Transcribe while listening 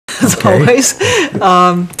as Okay. always.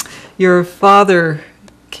 Your father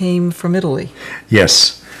came from Italy.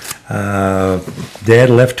 Yes. Dad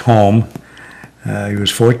left home. He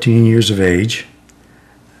was 14 years of age.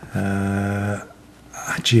 I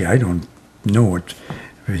don't know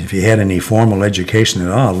if he had any formal education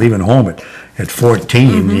at all. Leaving home at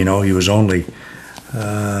 14, he was only...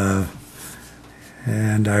 and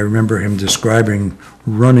I remember him describing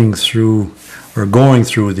running through or going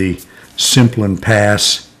through the Simplon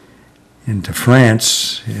Pass into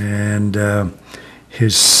France, and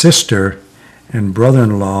his sister and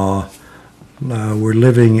brother-in-law were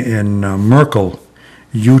living in Merkel,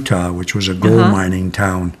 Utah, which was a gold mining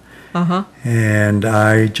town. And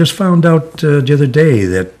I just found out the other day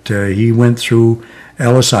that he went through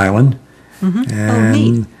Ellis Island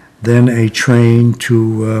and then a train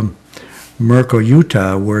to Merkel,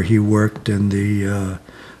 Utah, where he worked in the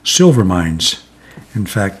silver mines. In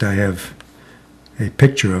fact, I have a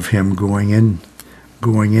picture of him going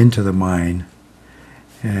into the mine,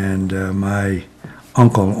 and my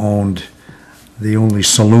uncle owned the only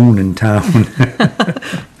saloon in town.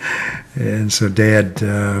 And so Dad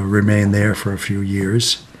remained there for a few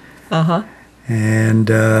years. And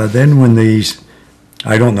then when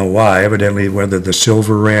I don't know why, evidently whether the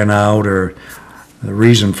silver ran out or the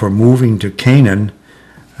reason for moving to Canaan,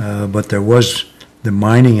 but there was the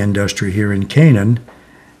mining industry here in Canaan,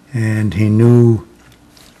 and he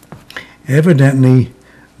evidently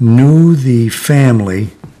knew the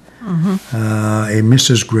family, a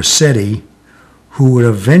Mrs. Grassetti, who would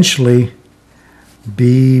eventually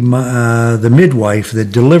be the midwife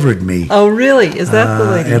that delivered me. Oh, really? Is that the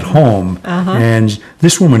lady? At home. And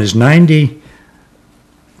this woman is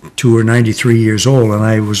 92 or 93 years old, and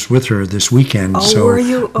I was with her this weekend. Oh, so were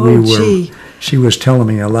you? Oh, gee. She was telling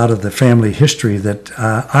me a lot of the family history that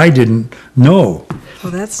I didn't know. Oh,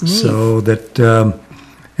 that's neat. So that,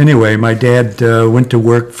 anyway, my dad went to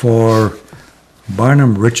work for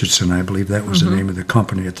Barnum Richardson, I believe that was the name of the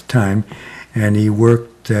company at the time, and he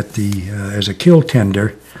worked at as a kill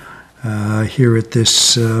tender here at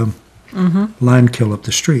this lime kiln up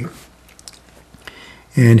the street.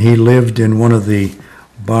 And he lived in one of the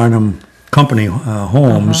Barnum Company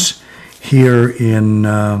homes here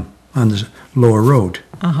on the lower road.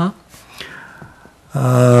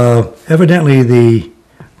 Evidently, the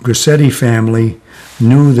Grassetti family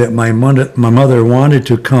knew that my mother wanted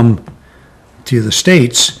to come to the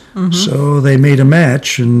States, so they made a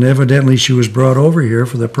match, and evidently she was brought over here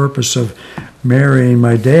for the purpose of marrying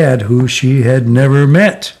my dad, who she had never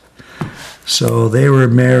met. So they were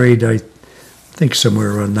married, I think, somewhere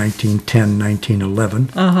around 1910,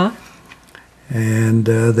 1911. And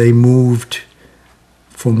they moved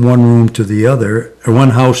from one room to the other, or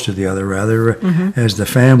one house to the other, rather, as the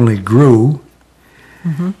family grew.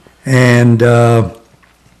 And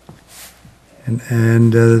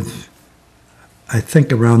I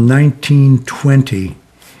think around 1920,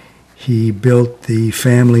 he built the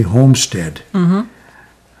family homestead.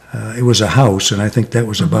 It was a house, and I think that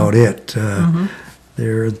was about it. And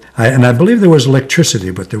I believe there was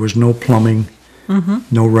electricity, but there was no plumbing,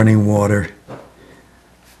 no running water.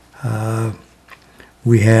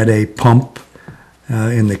 We had a pump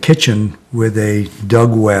in the kitchen with a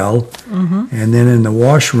dug well, and then in the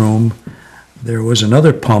washroom there was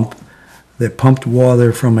another pump that pumped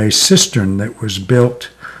water from a cistern that was built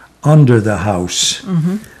under the house.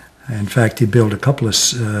 In fact, he built a couple of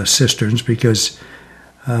cisterns because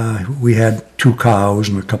we had 2 cows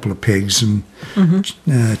and a couple of pigs and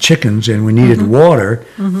chickens, and we needed water,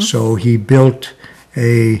 so he built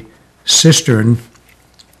a cistern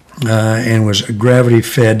and was gravity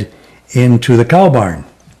fed into the cow barn.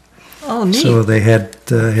 Oh, neat. So they had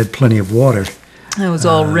plenty of water. It was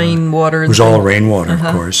all rainwater. It was all rainwater, of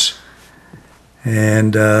course.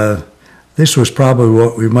 And this was probably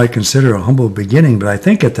what we might consider a humble beginning, but I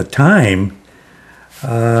think at the time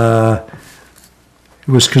it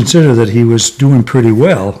was considered that he was doing pretty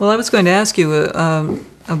well. Well, I was going to ask you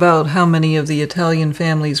about how many of the Italian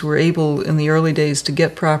families were able in the early days to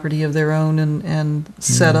get property of their own and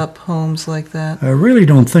set up homes like that. I really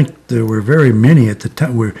don't think there were very many at the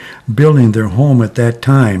time were building their home at that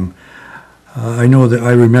time. I know that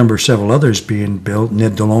I remember several others being built.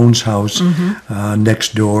 Ned DeLone's house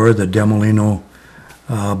next door, the Demolino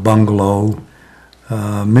bungalow.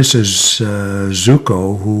 Mrs.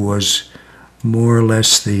 Zucco, who was more or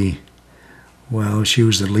less she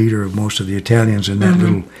was the leader of most of the Italians in that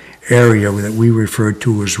little area that we referred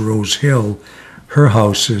to as Rose Hill. Her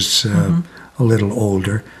house is a little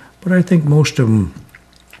older, but I think most of them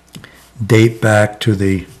date back to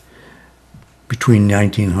between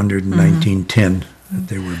 1900 and 1910. that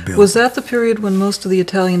they were built. Was that the period when most of the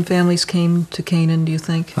Italian families came to Canaan, do you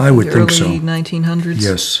think? I would think so. The early 1900s?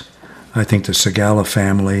 Yes. I think the Segala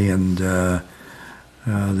family and the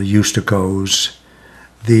Eusticos.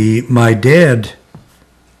 My dad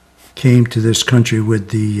came to this country with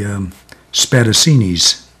the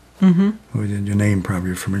Spadassinis, who your name probably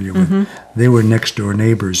you're familiar with. They were next door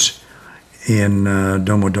neighbors in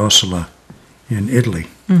Domodossola in Italy.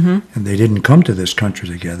 And they didn't come to this country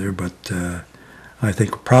together, but I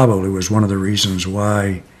think probably was one of the reasons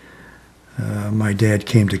why my dad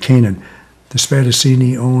came to Canaan. The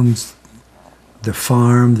Spadassini owns the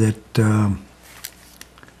farm that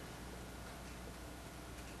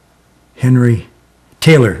Henry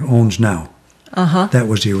Taylor owns now. That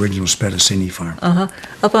was the original Spadassini farm.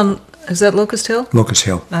 Up on, is that Locust Hill? Locust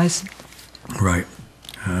Hill. Nice. Right.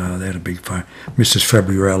 They had a big farm. Mrs.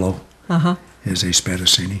 Fabriello is a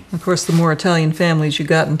Spadassini. Of course, the more Italian families you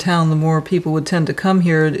got in town, the more people would tend to come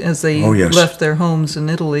here as they yes. left their homes in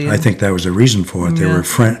Italy. I think that was the reason for it.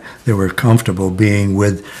 They were comfortable being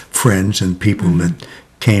with friends and people that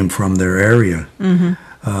came from their area. In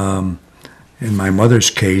my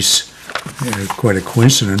mother's case, quite a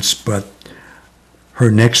coincidence, but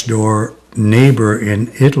her next door neighbor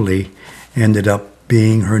in Italy ended up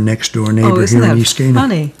being her next door neighbor here in East Canaan.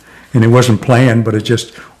 Funny? And it wasn't planned, but it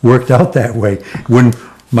just worked out that way. When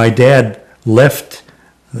my dad left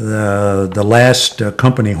the last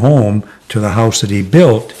company home to the house that he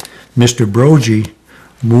built, Mr. Brogy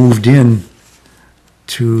moved in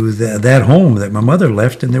to that home that my mother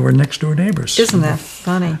left, and they were next door neighbors. Isn't that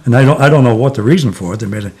funny? And I don't know what the reason for it.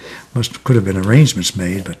 Could have been arrangements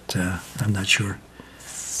made, but I'm not sure.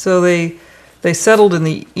 So they settled in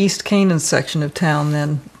the East Canaan section of town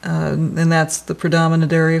then, and that's the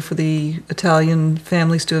predominant area for the Italian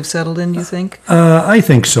families to have settled in, do you think? I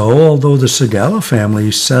think so, although the Segala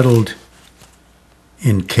family settled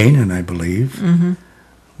in Canaan, I believe.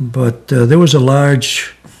 But there was a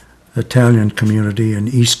large Italian community in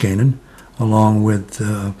East Canaan, along with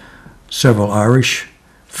several Irish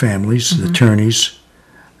families, the Turneys,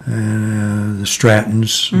 the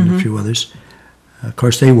Strattons, and a few others. Of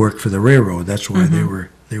course, they worked for the railroad. That's why they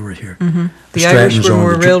were here. The Irish were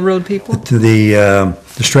more railroad people? The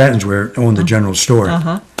Strattons owned the general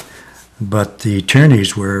store. But the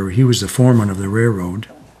Turneys he was the foreman of the railroad.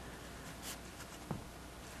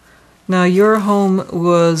 Now, your home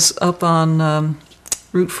was up on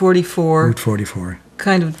Route 44. Route 44.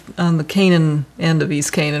 Kind of on the Canaan end of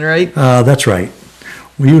East Canaan, right? That's right.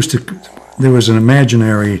 There was an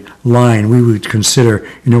imaginary line we would consider,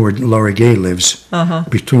 where Laurie Gay lives,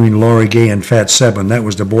 between Laurie Gay and Fat Seven. That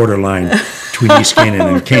was the border line between East Canaan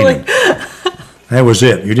and Canaan. That was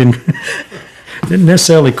it. You didn't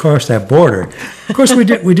necessarily cross that border. Of course, we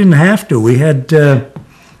didn't have to. We had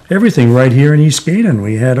everything right here in East Canaan.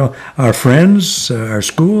 We had our friends, our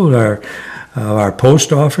school, our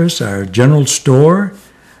post office, our general store,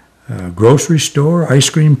 grocery store, ice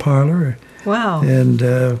cream parlor. Wow.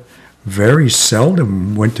 And very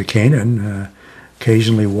seldom went to Canaan.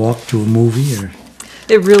 Occasionally walked to a movie.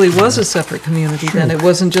 It really was a separate community then. It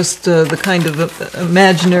wasn't just the kind of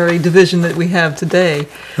imaginary division that we have today.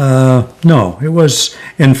 No, it was.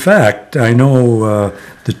 In fact, I know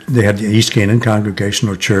they had the East Canaan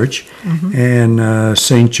Congregational Church, and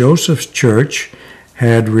St. Joseph's Church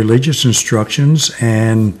had religious instructions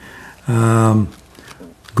and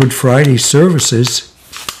Good Friday services.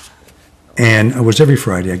 And it was every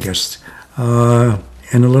Friday, I guess,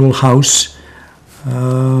 in a little house.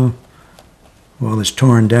 It's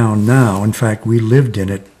torn down now. In fact, we lived in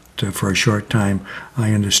it for a short time,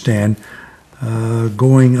 I understand,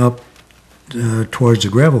 going up towards the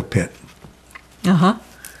gravel pit.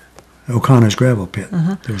 O'Connor's gravel pit.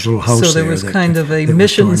 There was a little house there. So there was kind of a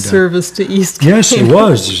mission service to East Canaan. Yes, it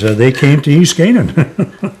was. They came to East Canaan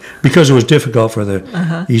because it was difficult for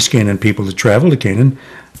the East Canaan people to travel to Canaan.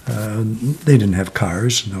 They didn't have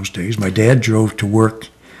cars in those days. My dad drove to work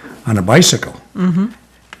on a bicycle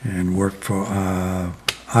and worked for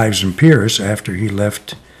Ives and Pierce after he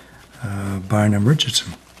left Barnum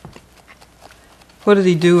Richardson. What did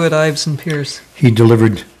he do at Ives and Pierce? He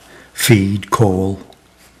delivered feed, coal.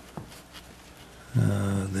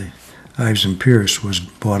 The Ives and Pierce was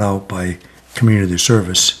bought out by Community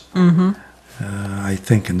Service, I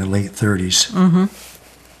think in the late 30s.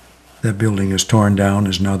 That building is torn down,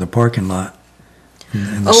 is now the parking lot.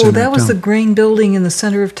 That was the grain building in the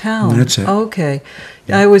center of town. That's it. Okay.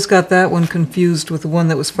 Yeah. I always got that one confused with the one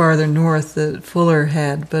that was farther north that Fuller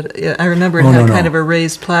had, but I remember it had kind of a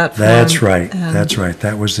raised platform. That's right. That's right.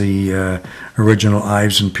 That was the original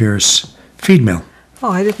Ives and Pierce feed mill. Oh,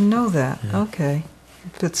 I didn't know that. Yeah. Okay.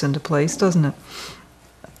 It fits into place, doesn't it?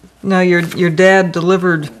 Now, your dad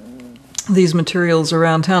delivered these materials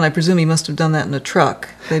around town. I presume he must have done that in a truck.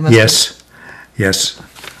 They must Yes, yes.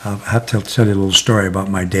 I'll have to tell you a little story about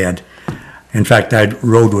my dad. In fact, I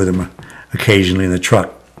rode with him occasionally in the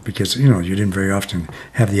truck because, you didn't very often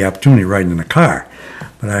have the opportunity riding in a car.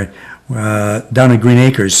 But down at Green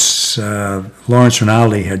Acres, Lawrence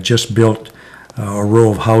Rinaldi had just built a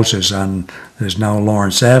row of houses on, there's now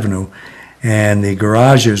Lawrence Avenue, and the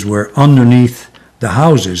garages were underneath the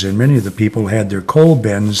houses, and many of the people had their coal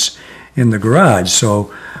bins in the garage.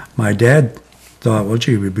 So my dad thought, well,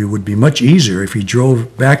 gee, it would be much easier if he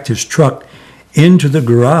drove back his truck into the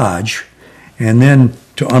garage and then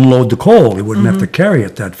to unload the coal. He wouldn't have to carry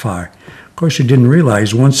it that far. Of course, he didn't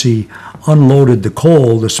realize once he unloaded the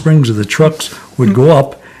coal, the springs of the trucks would go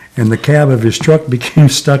up and the cab of his truck became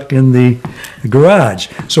stuck in the garage.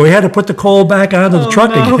 So he had to put the coal back onto the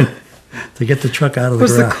truck again to get the truck out of the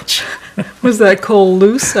garage. Was that coal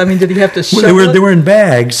loose? I mean, did he have to shovel They were in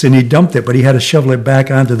bags, and he dumped it, but he had to shovel it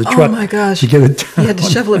back onto the truck. Oh, my gosh. To get it down. He had to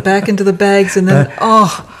shovel it back into the bags and then,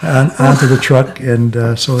 onto the truck, and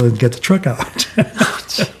so they'd get the truck out.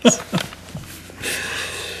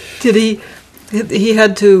 Did he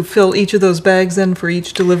had to fill each of those bags then for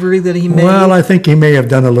each delivery that he made? Well, I think he may have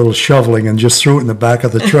done a little shoveling and just threw it in the back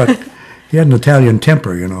of the truck. He had an Italian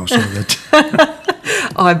temper, so that...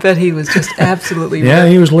 Oh, I bet he was just absolutely Yeah,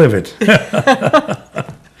 he was livid.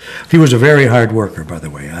 He was a very hard worker, by the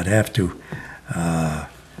way. I'd have to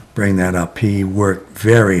bring that up. He worked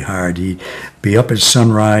very hard. He'd be up at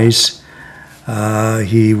sunrise.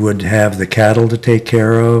 He would have the cattle to take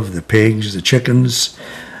care of, the pigs, the chickens.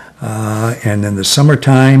 And in the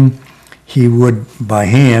summertime, he would, by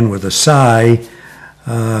hand, with a scythe,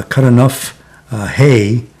 cut enough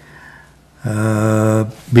hay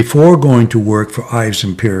before going to work for Ives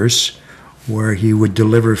and Pierce, where he would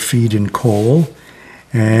deliver feed and coal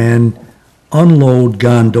and unload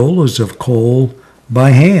gondolas of coal by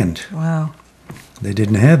hand. Wow. They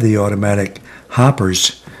didn't have the automatic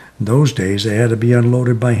hoppers in those days. They had to be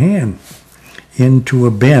unloaded by hand into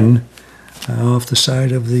a bin off the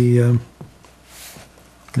side of the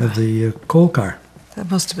coal car. That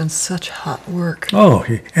must have been such hot work. Oh,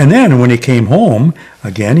 and then when he came home,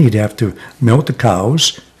 again, he'd have to milk the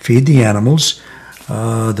cows, feed the animals.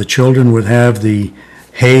 The children would have the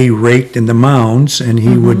hay raked in the mounds, and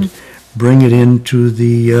he would bring it into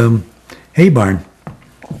the hay barn,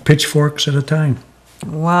 pitchforks at a time.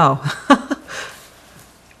 Wow.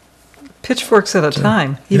 Pitchforks at a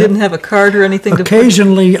time. He didn't have a cart or anything to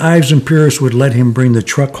Occasionally, Ives and Pierce would let him bring the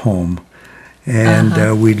truck home,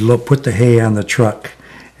 and we'd put the hay on the truck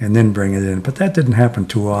and then bring it in. But that didn't happen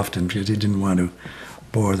too often because he didn't want to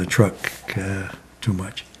bore the truck too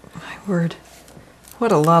much. My word.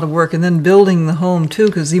 What a lot of work. And then building the home, too,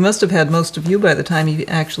 because he must have had most of you by the time he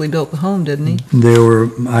actually built the home, didn't he?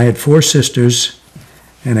 I had 4 sisters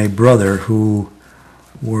and a brother who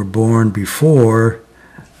were born before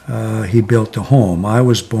he built the home. I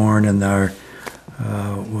was born in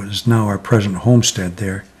what is now our present homestead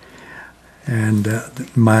there. And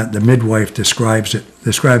the midwife described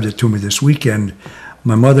it to me this weekend.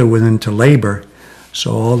 My mother went into labor,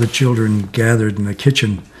 so all the children gathered in the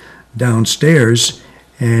kitchen downstairs,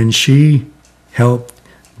 and she helped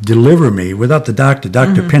deliver me without the doctor.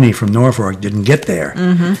 Dr. Penny from Norfolk didn't get there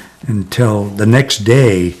until the next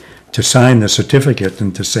day to sign the certificate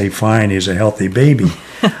and to say, fine, he's a healthy baby.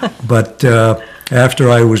 But after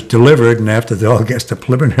I was delivered and after the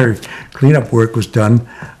preliminary cleanup work was done,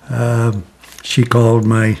 she called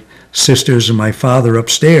my sisters and my father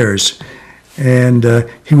upstairs, and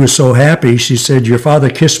he was so happy. She said, your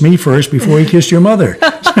father kissed me first before he kissed your mother.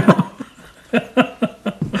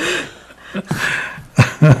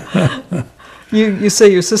 You say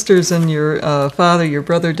your sisters and your father, your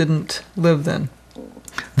brother, didn't live then?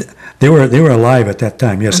 They were alive at that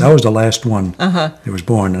time. Yes, I was the last one that was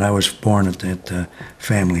born, and I was born at that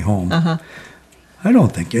family home. I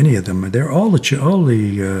don't think any of them. They're all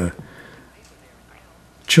the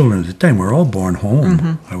children at the time were all born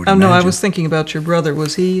home. I would imagine. No, I was thinking about your brother.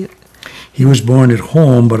 Was he? He was born at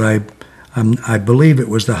home, but I believe it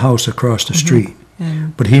was the house across the street.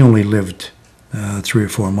 But he only lived 3 or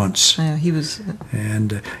 4 months. Yeah, he was.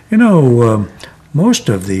 And most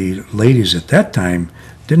of the ladies at that time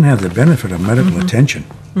didn't have the benefit of medical attention.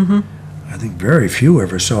 I think very few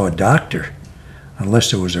ever saw a doctor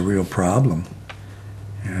unless there was a real problem.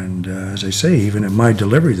 And as I say, even at my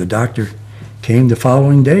delivery, the doctor came the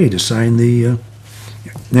following day to sign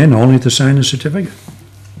then only to sign the certificate.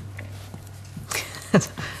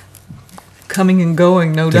 Coming and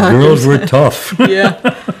going, no The doctors. girls were tough. Yeah.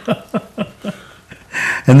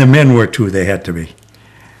 And the men were too, they had to be.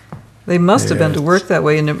 They must have been to work that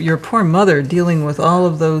way, and your poor mother dealing with all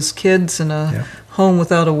of those kids in a home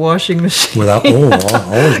without a washing machine.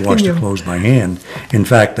 Always washed the clothes by hand. In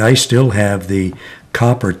fact, I still have the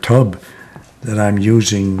copper tub that I'm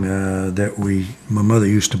using my mother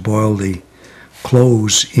used to boil the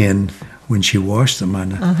clothes in when she washed them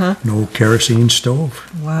on an old kerosene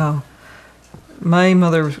stove. Wow. My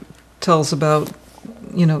mother tells about,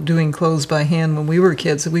 doing clothes by hand when we were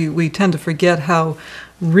kids. We tend to forget how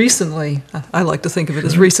recently, I like to think of it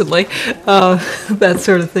as recently, that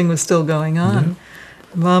sort of thing was still going on. Yeah.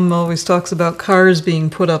 Mom always talks about cars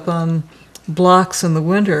being put up on blocks in the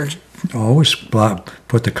winter. Always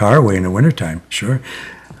put the car away in the wintertime, sure.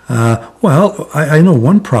 I know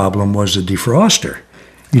one problem was the defroster.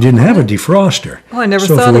 You didn't have a defroster. Oh, I never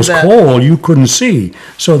thought of that. So if it was cold, you couldn't see.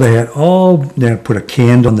 So they had put a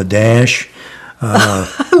can on the dash,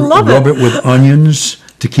 rub it with onions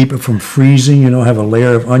to keep it from freezing, have a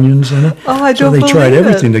layer of onions in it. Oh, I don't believe it. So they tried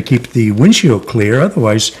everything to keep the windshield clear,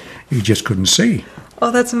 otherwise you just couldn't see.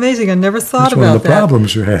 Oh, that's amazing. I never thought about that. That's one of the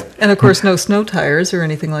problems we had. And, of course, no snow tires or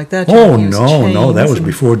anything like that. No, that was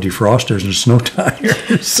before defrosters and snow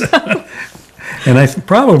tires. And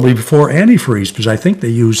probably before antifreeze, because I think they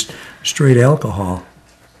used straight alcohol.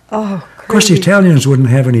 Oh, crazy. Of course, the Italians wouldn't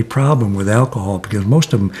have any problem with alcohol because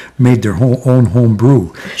most of them made their own home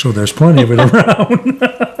brew, so there's plenty of it around.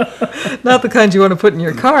 Not the kind you want to put in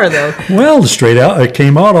your car, though. Well, it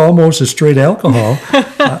came out almost as straight alcohol.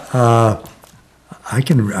 I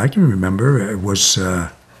can remember it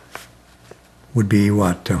would be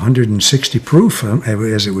 160 proof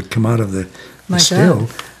as it would come out of the still.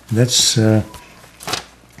 That's enough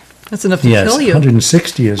to kill you.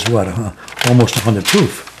 160 is almost 100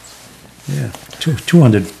 proof. Yeah,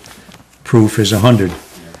 200 proof is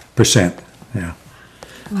 100%. Yeah.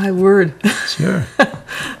 My word. Sure.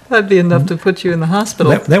 That'd be enough to put you in the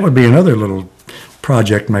hospital. That would be another little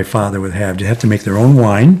project my father would have. They have to make their own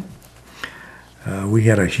wine. We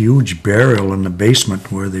had a huge barrel in the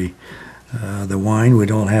basement where the wine,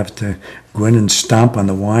 we'd all have to go in and stomp on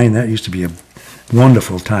the wine. That used to be a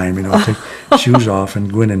wonderful time, take shoes off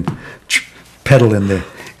and go in and pedal in the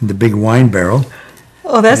big wine barrel.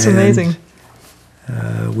 Oh, that's amazing.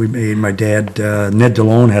 My dad, Ned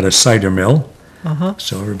DeLone, had a cider mill.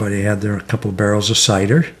 So everybody had a couple of barrels of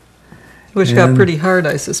cider. Which got pretty hard,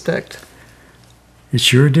 I suspect. It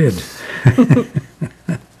sure did.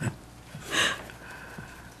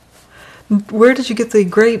 Where did you get the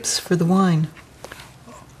grapes for the wine?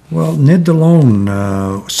 Well, Ned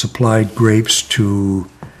DeLone supplied grapes to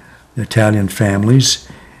Italian families,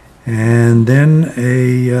 and then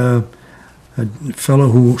a fellow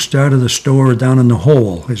who started a store down in the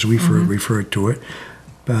Hole, as we referred to it,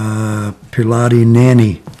 Pilati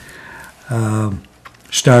Nanni,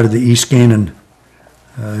 started the East Canaan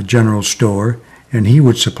General Store, and he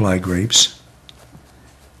would supply grapes.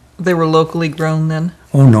 They were locally grown then?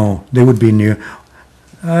 Oh, no. They would be near.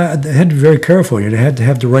 They had to be very careful. They had to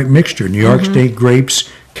have the right mixture. New York State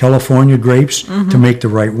grapes, California grapes, to make the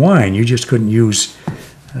right wine. You just couldn't use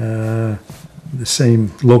the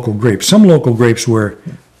same local grapes. Some local grapes were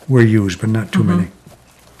used, but not too many.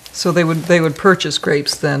 So they would purchase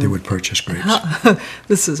grapes then? They would purchase grapes.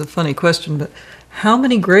 This is a funny question, but how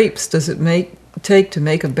many grapes does it take to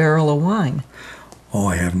make a barrel of wine? Oh,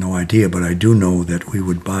 I have no idea, but I do know that we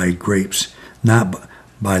would buy grapes, not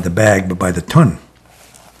by the bag, but by the ton.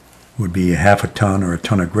 It would be a half a ton or a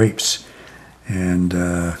ton of grapes. And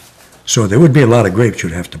so there would be a lot of grapes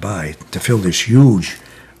you'd have to buy to fill this huge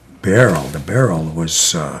barrel. The barrel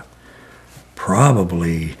was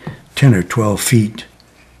probably 10 or 12 feet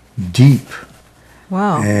deep.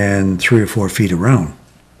 Wow. And 3 or 4 feet around.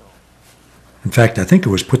 In fact, I think it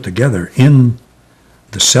was put together in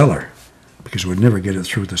the cellar because we'd never get it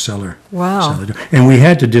through the cellar. Wow. And we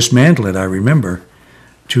had to dismantle it, I remember,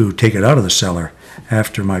 to take it out of the cellar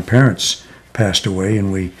after my parents passed away,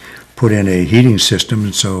 and we put in a heating system,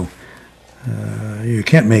 and so you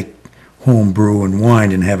can't make home brew and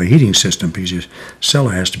wine and have a heating system because your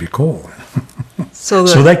cellar has to be cold. So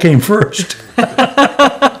that came first.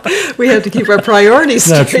 We had to keep our priorities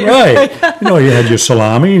straight. That's right. You had your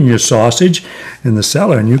salami and your sausage in the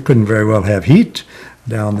cellar, and you couldn't very well have heat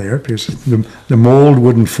down there because the mold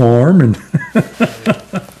wouldn't form. And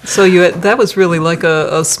so that was really like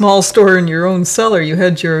a small store in your own cellar. You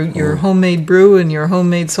had your homemade brew and your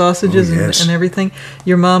homemade sausages and everything.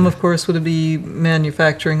 Your mom, of course, would be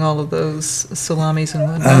manufacturing all of those salamis and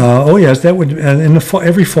whatnot. Oh yes, that would. In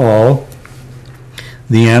every fall,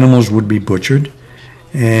 the animals would be butchered,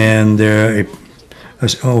 and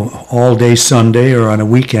all day Sunday or on a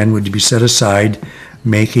weekend would be set aside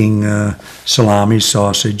making salami,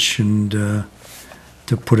 sausage, and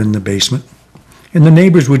to put in the basement. And the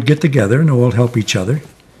neighbors would get together and all help each other.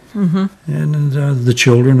 Mm-hmm. And the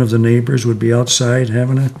children of the neighbors would be outside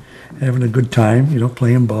having a good time,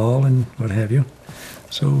 playing ball and what have you.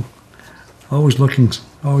 So always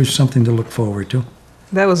something to look forward to.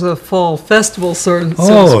 That was a fall festival sort of, so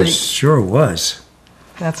Oh, to it speak. sure was.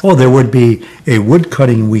 That's There would be a wood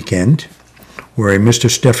cutting weekend where a Mr.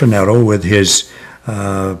 Stefanetto with his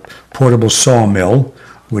portable sawmill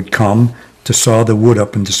would come to saw the wood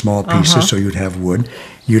up into small pieces so you'd have wood.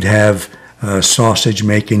 You'd have a sausage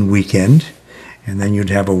making weekend, and then you'd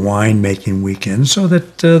have a wine making weekend, so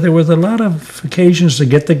that there was a lot of occasions to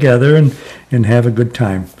get together and have a good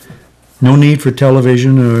time. No need for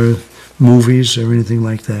television or movies or anything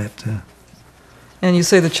like that. And you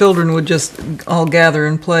say the children would just all gather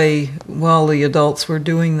and play while the adults were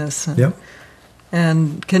doing this. Yep.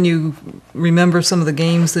 And can you remember some of the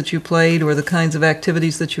games that you played or the kinds of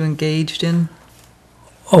activities that you engaged in?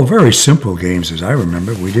 Oh, very simple games, as I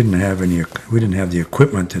remember. We didn't have the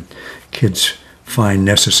equipment that kids find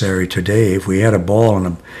necessary today. If we had a ball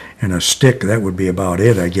and a stick, that would be about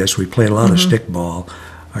it, I guess. We played a lot of stick ball.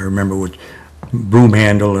 I remember with broom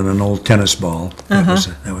handle and an old tennis ball.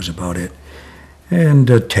 That was about it. And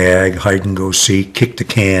tag, hide and go seek, kick the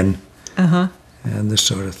can, and this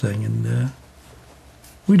sort of thing. And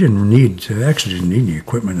we didn't need any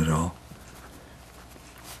equipment at all.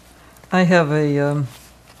 I have a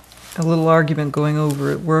little argument going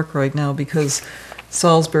over at work right now because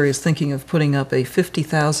Salisbury is thinking of putting up a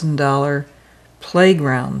 $50,000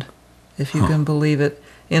 playground, if you can believe it,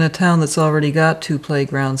 in a town that's already got 2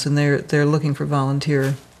 playgrounds, and they're looking for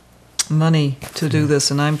volunteer money to do this.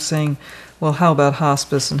 And I'm saying, well, how about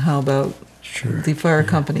hospice and how about the fire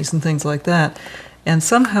companies and things like that? And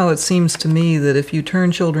somehow it seems to me that if you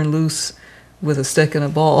turn children loose with a stick and a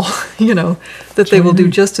ball, that they will do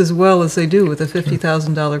just as well as they do with a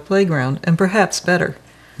 $50,000 playground, and perhaps better.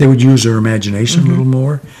 They would use their imagination a little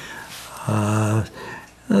more.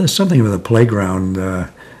 There's something with a playground,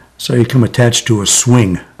 so you come attached to a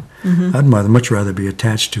swing. I'd much rather be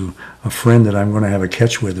attached to a friend that I'm going to have a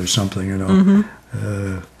catch with or something,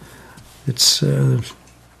 It's, I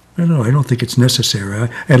don't think it's necessary.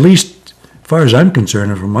 At least, as far as I'm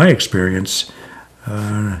concerned, and from my experience,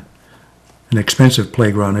 an expensive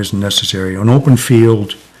playground isn't necessary. An open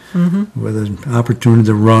field with an opportunity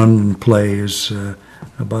to run and play is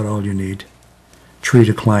about all you need. Tree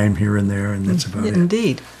to climb here and there, and that's about it.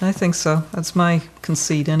 Indeed, I think so. That's my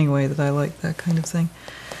conceit anyway, that I like that kind of thing.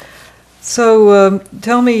 So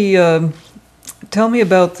tell me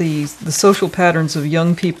about the social patterns of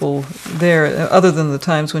young people there, other than the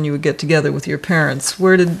times when you would get together with your parents.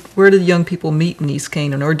 Where did young people meet in East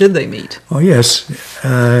Canaan, or did they meet? Oh, yes.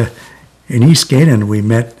 In East Canaan, we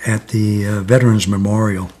met at the Veterans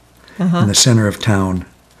Memorial in the center of town.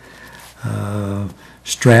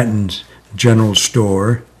 Stratton's General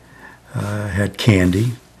Store had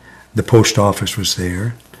candy. The post office was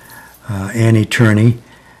there. Annie Turney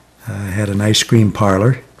had an ice cream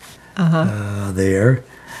parlor there.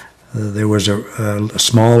 There was a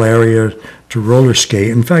small area to roller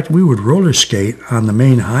skate. In fact, we would roller skate on the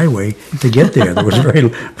main highway to get there. There was very,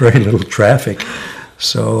 very little traffic.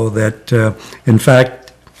 So that, in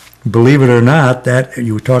fact, believe it or not, that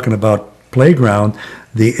you were talking about playground,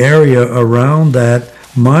 the area around that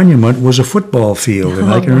monument was a football field. And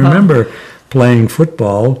I can remember playing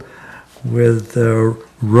football with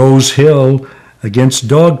Rose Hill against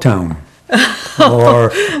Dogtown.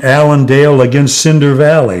 Or Allendale against Cinder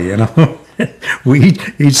Valley,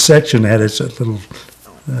 each section had its little.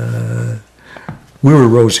 We were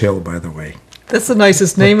Rose Hill, by the way. That's the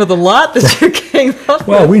nicest name of the lot that you came up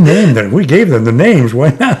Well, with. we named them. We gave them the names.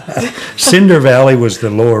 Why not? Cinder Valley was the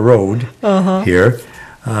lower road here.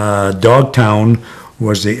 Dogtown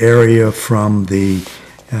was the area from the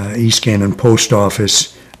East Canaan post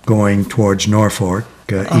office going towards Norfolk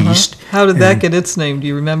east. How did that get its name? Do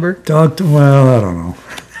you remember? Well, I don't know.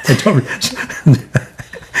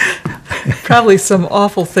 Probably some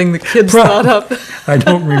awful thing the kids thought up. I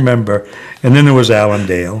don't remember. And then there was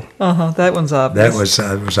Allendale. That one's obvious.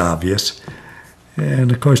 That was obvious.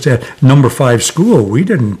 And of course, that number 5 school, we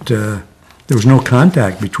didn't. There was no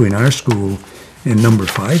contact between our school and number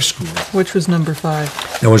 5 school. Which was number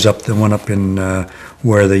 5? That was the one up in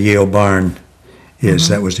where the Yale barn is.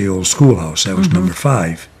 That was the old schoolhouse. That was number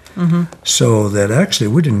 5. So that actually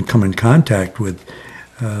we didn't come in contact with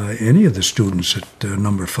any of the students at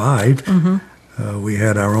number 5. We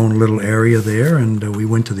had our own little area there, and we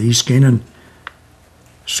went to the East Canaan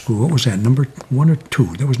school. What was that, number 1 or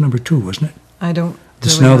 2? That was number 2, wasn't it? I don't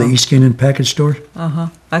This Really now the well. East Canaan Package Store? Uh-huh.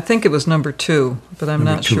 I think it was number 2, but I'm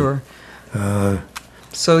Number not 2. sure.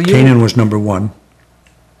 So you, Canaan was number 1.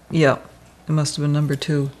 yeah, it must have been number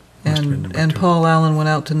 2. Must have been number And 2. Paul Allen went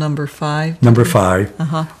out to number 5. Number 5.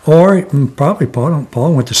 Uh-huh. Or probably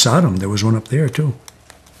Paul went to Sodom. There was one up there too.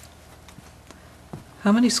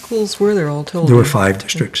 How many schools were there all told? There were 5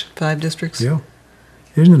 districts. 5 districts? Yeah.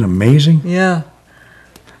 Isn't it amazing? Yeah.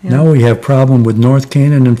 Yeah. Now we have problem with North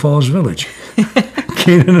Canaan and Falls Village.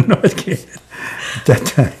 Canaan and North Canaan. At that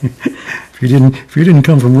time, if you didn't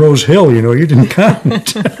come from Rose Hill, you didn't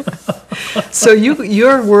count. So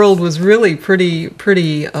your world was really pretty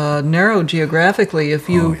narrow geographically. If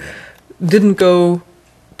you didn't go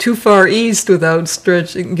too far east without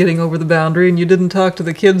getting over the boundary, and you didn't talk to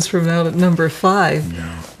the kids from out at number 5,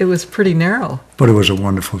 No. it was pretty narrow. But it was a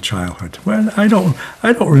wonderful childhood. Well, I don't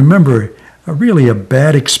remember really a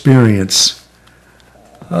bad experience.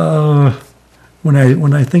 When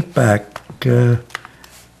I think back, it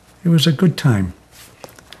was a good time.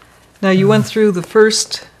 Now you went through the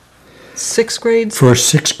first 6 grades? First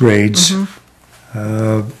 6 grades.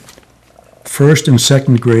 First and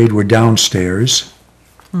second grade were downstairs.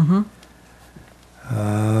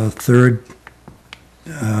 Third,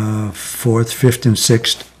 fourth, fifth, and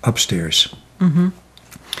sixth upstairs.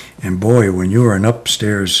 And boy, when you were an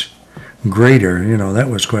upstairs grader, that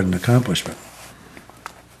was quite an accomplishment.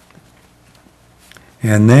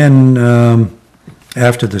 And then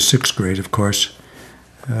after the 6th grade, of course,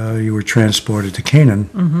 you were transported to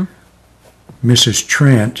Canaan. Mrs.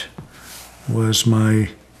 Trant was my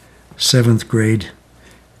 7th grade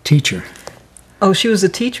teacher. Oh, she was a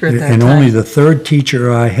teacher at that And time. only the 3rd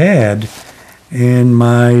teacher I had in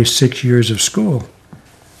my 6 years of school.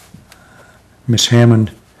 Miss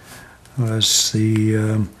Hammond was the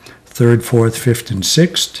 3rd, 4th, 5th, and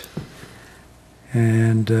 6th.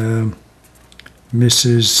 And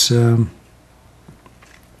Mrs.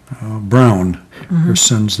 Brown, her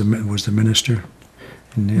son was the minister.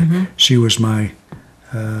 And she was my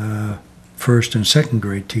 1st and 2nd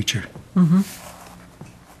grade teacher.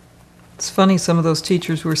 It's funny, some of those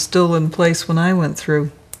teachers were still in place when I went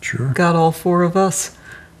through. Sure. Got all 4 of us.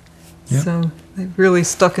 Yep. So they really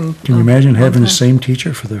stuck in. Can you imagine long having the time. same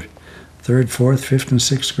teacher for the 3rd, 4th, 5th, and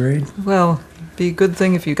 6th grade? Well, it'd be a good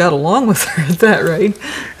thing if you got along with her at that rate.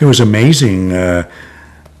 It was amazing that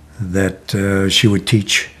she would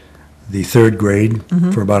teach the 3rd grade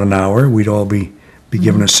for about an hour. We'd all be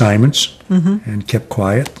given assignments and kept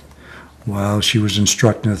quiet while she was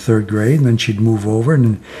instructing the 3rd grade, and then she'd move over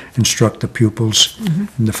and instruct the pupils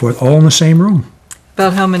in the 4th, all in the same room.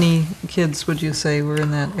 About how many kids would you say were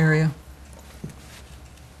in that area?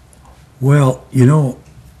 Well,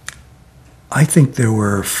 I think there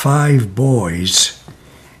were 5 boys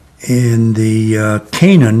in the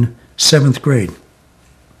Canaan 7th grade.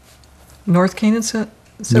 North Canaan?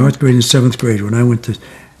 North grade and 7th grade when I went to,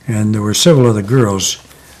 and there were several other girls,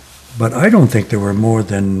 but I don't think there were more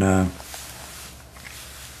than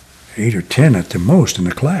 8 or 10 at the most in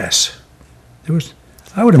the class.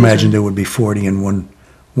 I would imagine there would be 40 in one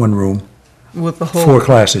room, With the whole 4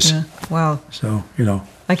 classes. Yeah. Wow. So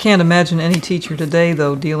I can't imagine any teacher today,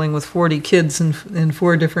 though, dealing with 40 kids in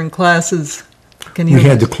 4 different classes. Can you? we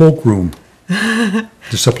had the cloakroom, the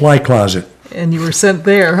supply closet. And you were sent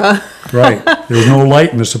there, huh? Right, there was no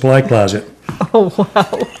light in the supply closet, Oh,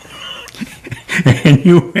 wow. and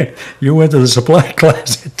you went to the supply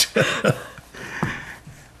closet.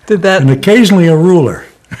 Did that? And occasionally a ruler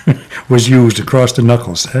was used across the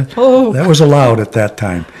knuckles. Oh. That was allowed at that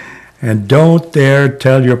time. And don't dare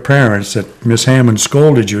tell your parents that Miss Hammond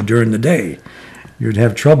scolded you during the day. You'd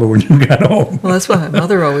have trouble when you got home. Well, that's why my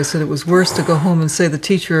mother always said it was worse to go home and say the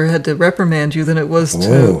teacher had to reprimand you than it was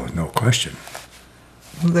to. Oh, no question.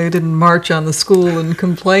 They didn't march on the school and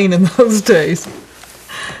complain in those days.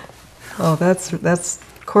 Oh, that's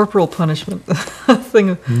corporal punishment. A thing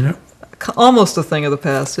of, Yep. almost a thing of the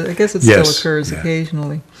past. I guess it Yes, still occurs yeah.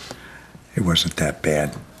 occasionally. It wasn't that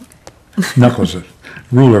bad. Knuckles, a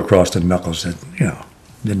ruler across the knuckles, that,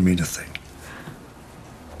 didn't mean a thing.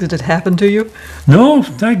 Did it happen to you? No,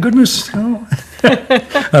 thank goodness. No.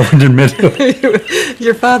 I wouldn't admit it.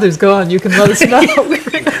 Your father's gone. You can let us know.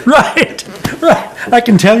 Right. I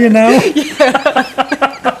can tell you now.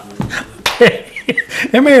 Yeah. Okay.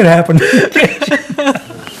 It may have happened.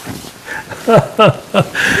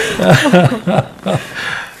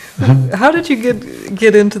 How did you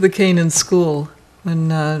get into the Canaan school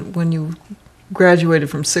when you graduated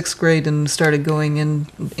from 6th grade and started going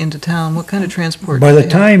into town? What kind of transport? By did the they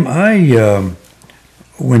have? time I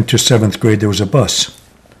went to 7th grade, there was a bus.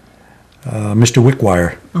 Mr.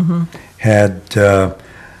 Wickwire had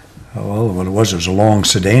well, it was a long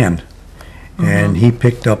sedan, and he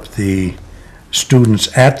picked up the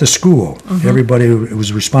students at the school. Everybody, it was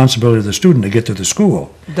the responsibility of the student to get to the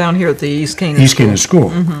school. Down here at the East Canaan East Canaan School.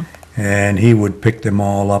 Mm-hmm. And he would pick them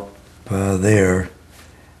all up there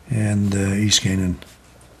in East Canaan.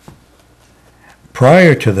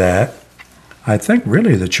 Prior to that, I think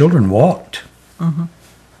really the children walked.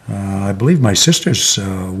 I believe my sisters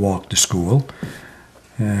walked to school,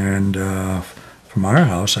 and from our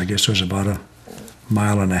house, I guess it was about 1.5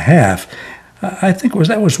 miles. I think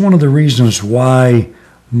that was one of the reasons why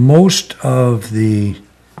most of the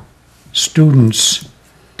students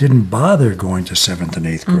didn't bother going to 7th and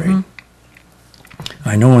 8th grade.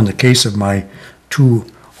 I know in the case of my 2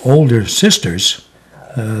 older sisters,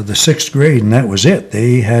 the 6th grade, and that was it.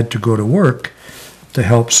 They had to go to work to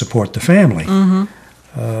help support the family.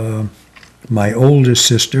 My oldest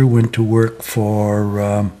sister went to work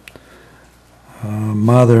for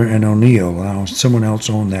Mather and O'Neill. Someone else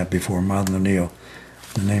owned that before Mather and O'Neill.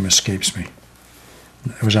 The name escapes me.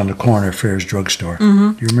 It was on the corner of Fair's Drugstore.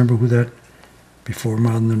 Do you remember who that, before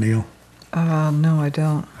Mather and O'Neill? No, I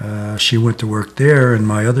don't. She went to work there, and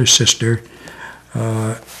my other sister,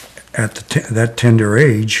 at that tender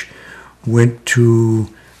age, went to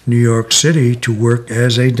New York City to work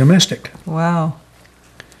as a domestic. Wow.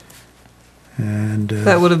 And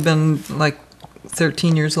that would have been like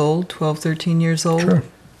 13 years old, 12, 13 years old? Sure.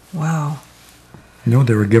 Wow.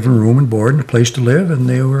 They were given room and board and a place to live, and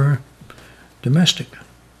they were domestic.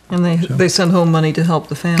 And they sent home money to help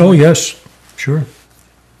the family? Oh, yes, sure.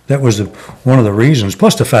 That was one of the reasons,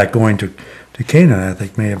 plus the fact going to Canaan, I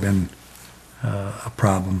think, may have been a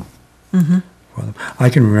problem for them. I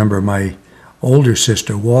can remember my older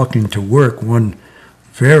sister walking to work one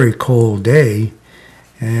very cold day,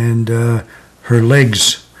 and her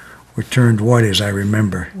legs were turned white, as I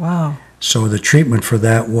remember. Wow. So the treatment for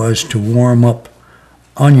that was to warm up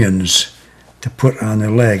onions to put on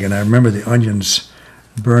her leg, and I remember the onions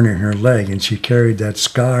burning her leg, and she carried that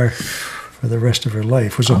scar for the rest of her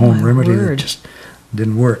life. It was a home remedy that just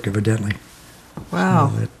didn't work, evidently.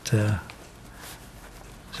 Wow.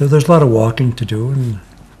 So there's a lot of walking to do, and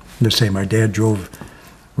to say my dad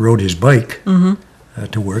rode his bike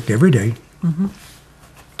to work every day.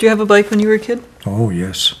 Did you have a bike when you were a kid? Oh,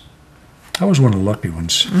 yes. I was one of the lucky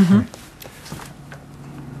ones.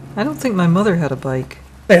 I don't think my mother had a bike.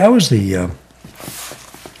 Hey, I was the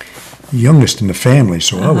youngest in the family,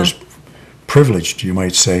 so I was privileged, you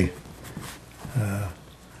might say.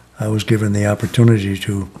 I was given the opportunity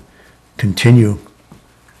to continue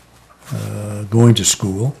going to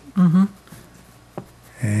school.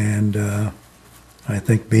 And I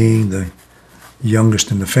think being the youngest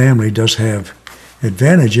in the family does have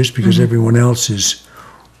advantages because everyone else is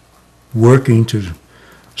working to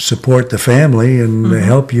support the family and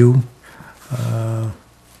help you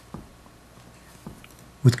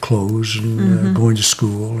with clothes and going to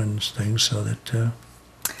school and things, so that...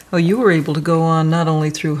 Oh, you were able to go on not only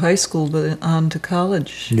through high school, but on to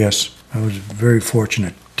college. Yes, I was very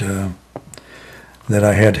fortunate that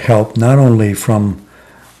I had help not only from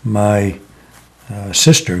my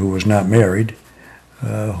sister, who was not married,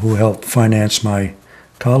 who helped finance my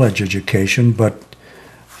college education, but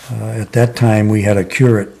at that time we had a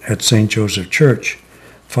curate at St. Joseph Church,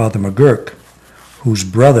 Father McGurk, whose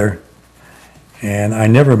brother, and I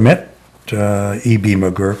never met E.B.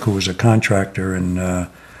 McGurk, who was a contractor in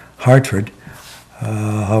Hartford.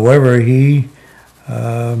 However, he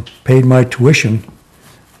paid my tuition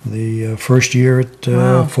the first year at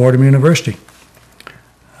Fordham University.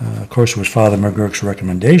 Of course, it was Father McGurk's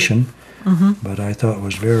recommendation, but I thought it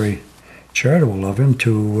was very charitable of him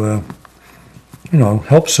to,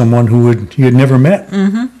 help someone he had never met.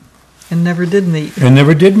 And never did meet. And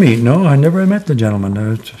never did meet. No, I never met the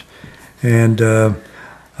gentleman. And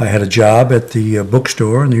I had a job at the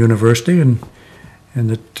bookstore in the university, and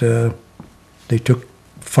that they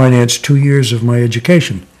financed 2 years of my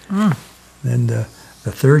education. Then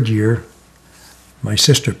the third year, my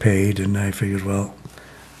sister paid, and I figured, well,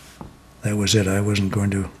 that was it. I wasn't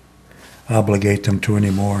going to obligate them to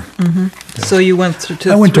any more. So you went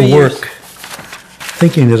to I went to 3 work years.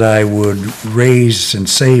 thinking that I would raise and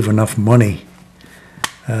save enough money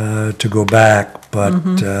to go back, but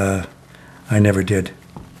I never did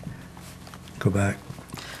go back.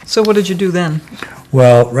 So what did you do then?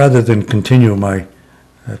 Well, rather than continue my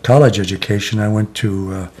college education, I went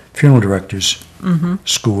to funeral directors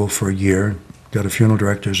school for a year, got a funeral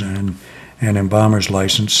director's and embalmer's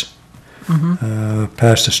license,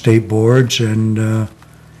 passed the state boards, and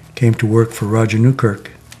came to work for Roger Newkirk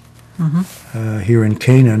here in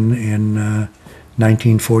Canaan in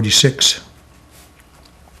 1946.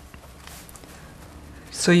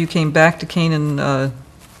 So you came back to Canaan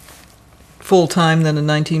full-time then in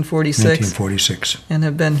 1946? 1946. And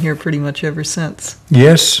have been here pretty much ever since?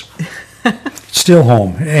 Yes, still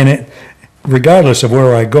home. And regardless of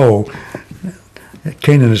where I go,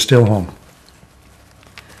 Canaan is still home.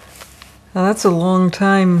 Now, that's a long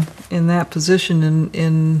time in that position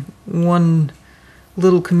in one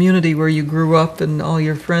little community where you grew up and all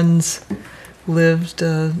your friends lived.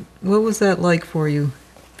 What was that like for you,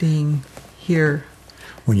 being here?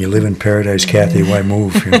 When you live in paradise, Kathy, why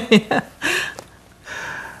move? You know?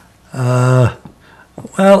 Yeah.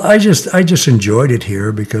 Well, I just enjoyed it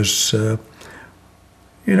here because,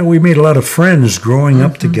 we made a lot of friends growing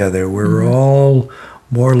up together. We were all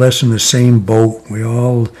more or less in the same boat. We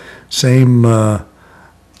all at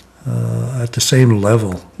the same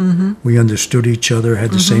level. We understood each other,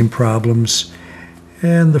 had the same problems,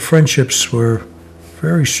 and the friendships were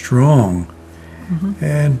very strong.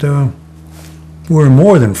 And we were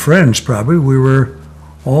more than friends, probably. We were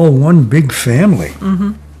all one big family.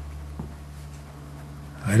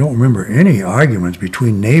 I don't remember any arguments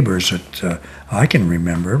between neighbors that I can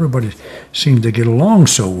remember. Everybody seemed to get along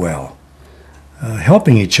so well,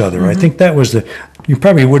 helping each other. I think that was you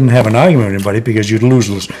probably wouldn't have an argument with anybody because you'd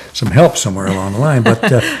lose some help somewhere along the line, but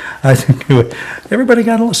I think everybody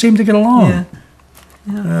seemed to get along.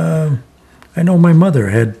 Yeah. I know my mother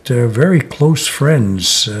had very close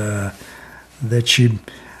friends that she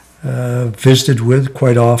visited with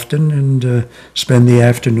quite often and spend the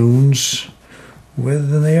afternoons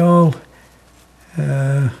with, and they all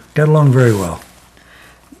got along very well.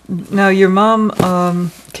 Now, your mom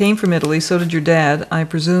came from Italy, so did your dad. I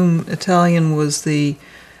presume Italian was the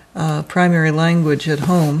primary language at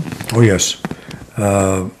home. Oh, yes.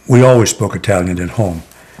 We always spoke Italian at home.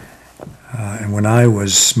 And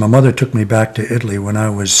my mother took me back to Italy when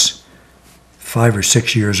I was 5 or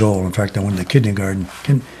 6 years old. In fact, I went to kindergarten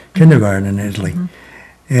in Italy.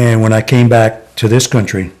 And when I came back to this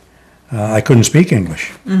country, I couldn't speak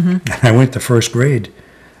English. I went to first grade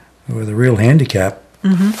with a real handicap.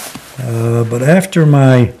 But after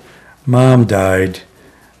my mom died,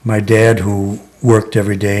 my dad, who worked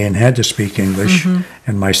every day and had to speak English,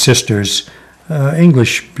 and my sisters,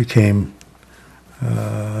 English became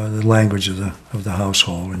the language of the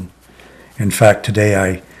household. And in fact, today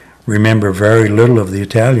I remember very little of the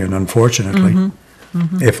Italian, unfortunately.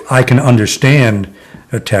 If I can understand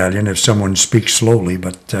Italian, if someone speaks slowly,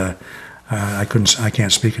 but I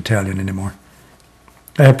can't speak Italian anymore.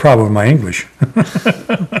 I had a problem with my English.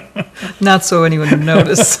 Not so anyone would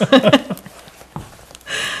notice.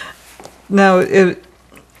 Now,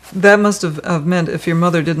 that must have meant if your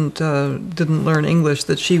mother didn't learn English,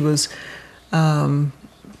 that she was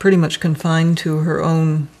pretty much confined to her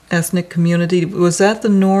own ethnic community. Was that the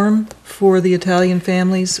norm for the Italian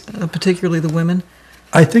families, particularly the women?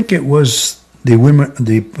 I think it was the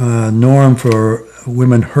norm for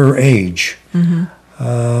women her age.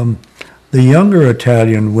 The younger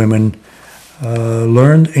Italian women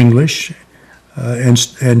learned English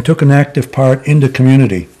and took an active part in the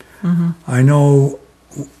community. I know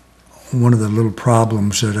one of the little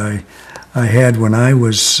problems that I had when I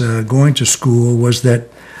was going to school was that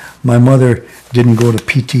my mother didn't go to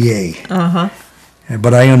PTA.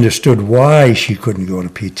 But I understood why she couldn't go to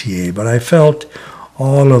PTA. But I felt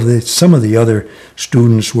some of the other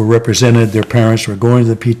students were represented, their parents were going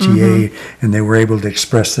to the PTA, and they were able to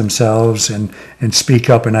express themselves and speak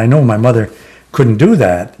up. And I know my mother couldn't do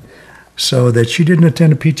that, so that she didn't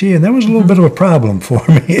attend a PTA, and that was a little bit of a problem for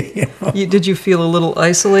me. You know? Did you feel a little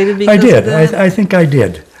isolated because I did. of that? I think I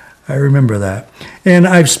did. I remember that. And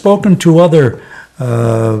I've spoken to other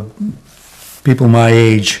people my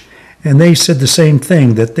age, and they said the same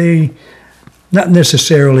thing, that they, not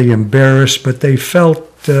necessarily embarrassed, but they felt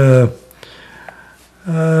a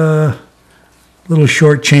little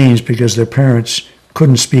shortchanged because their parents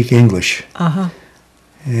couldn't speak English.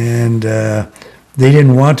 And they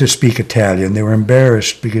didn't want to speak Italian. They were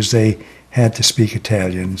embarrassed because they had to speak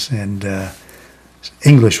Italian. And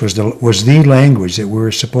English was the language that we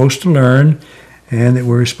were supposed to learn and that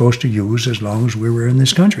we were supposed to use as long as we were in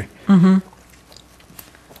this country.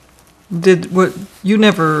 You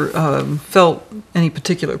never felt any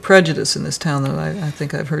particular prejudice in this town, though? I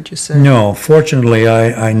think I've heard you say. No, fortunately,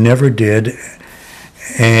 I never did.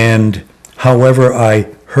 And however, I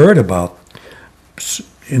heard about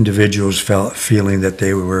individuals feeling that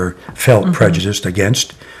they felt prejudiced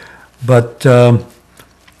against, but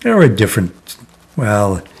there were different.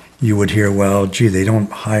 Well, you would hear, well, gee, they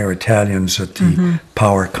don't hire Italians at the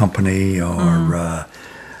power company, or.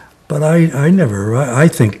 But I never. I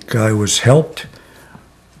think I was helped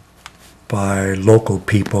by local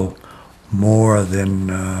people more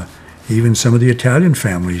than even some of the Italian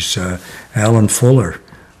families. Alan Fuller,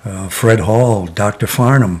 Fred Hall, Dr.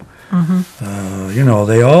 Farnham.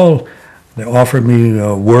 They offered me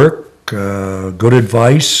work, good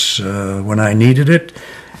advice when I needed it,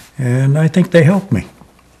 and I think they helped me.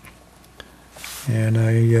 And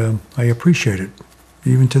I appreciate it,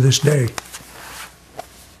 even to this day.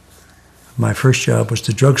 My first job was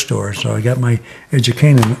the drugstore, so I got my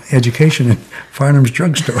education in Farnham's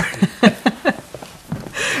drugstore.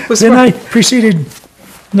 Then I proceeded.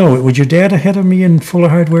 No, was your dad ahead of me in Fuller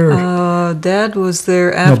Hardware? Dad was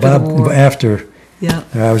there after the war. Bob, after. Yeah.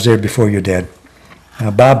 I was there before your dad.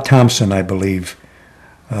 Bob Thompson, I believe,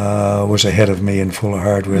 was ahead of me in Fuller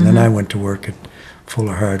Hardware. And then I went to work at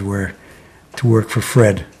Fuller Hardware to work for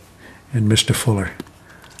Fred and Mr. Fuller.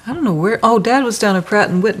 I don't know where. Oh, Dad was down at Pratt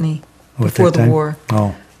and Whitney before the war.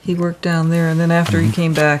 Oh. He worked down there, and then after he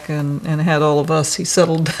came back and had all of us, he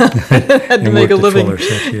settled down and had to make a living.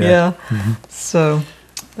 Yeah. So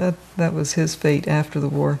that was his fate after the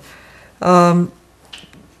war. When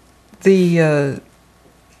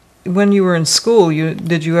you were in school,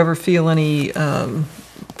 did you ever feel any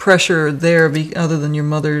pressure there other than your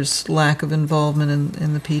mother's lack of involvement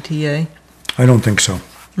in the PTA? I don't think so.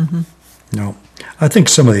 No. I think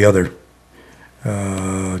some of the other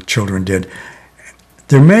children did.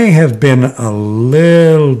 There may have been a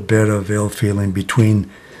little bit of ill feeling between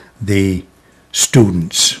the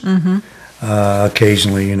students.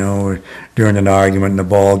 Occasionally, during an argument in a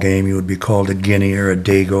ball game, you would be called a guinea or a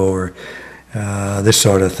dago or this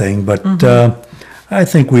sort of thing. But I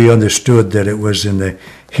think we understood that it was in the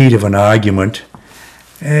heat of an argument,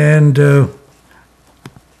 and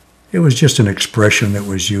it was just an expression that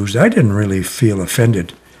was used. I didn't really feel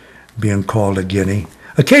offended being called a guinea.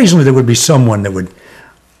 Occasionally there would be someone that would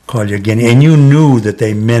call you a guinea, and you knew that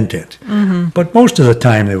they meant it. But most of the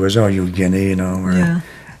time there was, oh, you guinea, or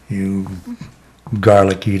you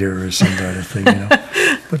garlic eater or some kind of thing,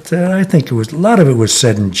 But I think a lot of it was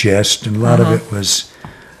said in jest, and a lot of it was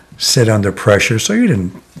said under pressure. So it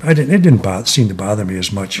didn't seem to bother me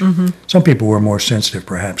as much. Some people were more sensitive,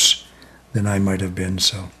 perhaps, than I might have been.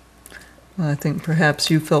 So. Well, I think perhaps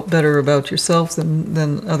you felt better about yourself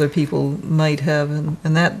than other people might have, and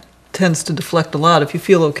that tends to deflect a lot if you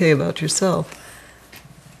feel okay about yourself.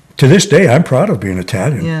 To this day, I'm proud of being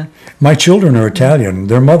Italian. Yeah. My children are Italian.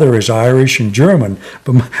 Their mother is Irish and German,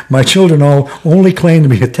 but my children all only claim to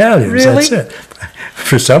be Italians. Really? That's it.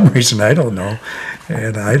 For some reason, I don't know.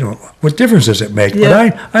 And what difference does it make?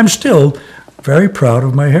 Yeah. But I'm still very proud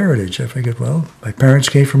of my heritage. I figured, well, my parents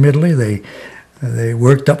came from Italy. They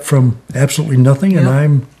worked up from absolutely nothing,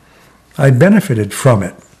 and I benefited from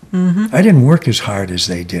it. I didn't work as hard as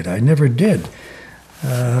they did. I never did.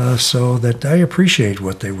 So that I appreciate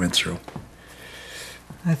what they went through.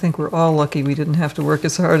 I think we're all lucky we didn't have to work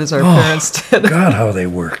as hard as our parents did. God, how they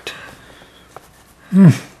worked.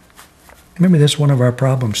 Maybe that's one of our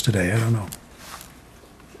problems today. I don't know.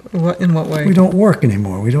 In what way? We don't work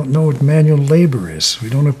anymore. We don't know what manual labor is. We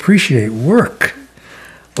don't appreciate work.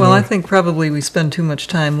 Well, I think probably we spend too much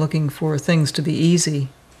time looking for things to be easy.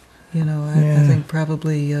 I think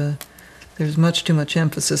probably there's much too much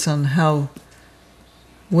emphasis on how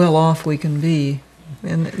well off we can be,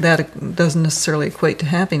 and that doesn't necessarily equate to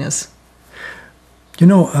happiness.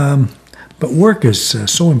 But work is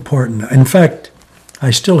so important. In fact,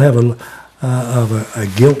 I still have a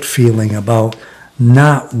guilt feeling about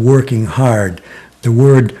not working hard. The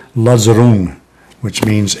word lazarung, which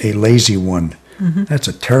means a lazy one, that's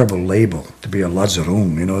a terrible label, to be a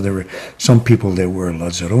lazarung. There were some people that were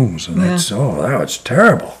lazarungs, and that's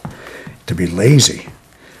terrible, to be lazy.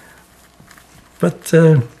 But,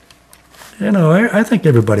 I think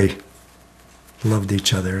everybody loved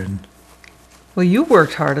each other. Well, you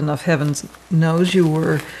worked hard enough, heavens knows. You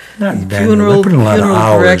were funeral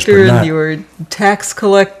director, and you were tax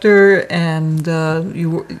collector, and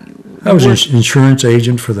I was an insurance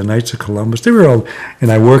agent for the Knights of Columbus. They were all,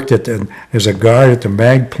 and I worked as a guard at the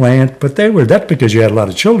mag plant, but that's because you had a lot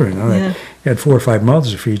of children. You had 4 or 5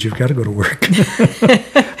 mouths to feed, you've got to go to work.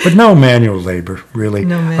 But no manual labor, really.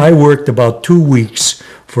 No manual. I worked about 2 weeks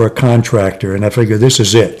for a contractor, and I figured this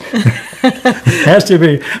is it. It has to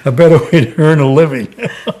be a better way to earn a living.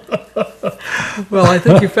 Well, I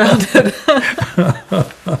think you found it.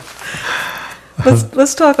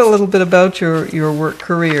 Let's talk a little bit about your work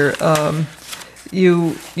career.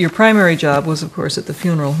 Your primary job was, of course, at the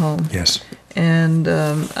funeral home. Yes. And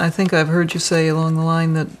I think I've heard you say along the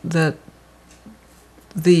line that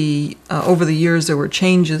over the years there were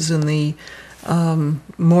changes in the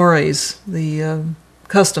mores, the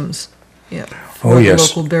customs, for the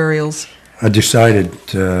local burials. I decided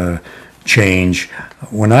change.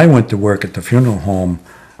 When I went to work at the funeral home,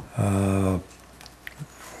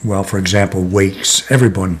 well, for example, wakes,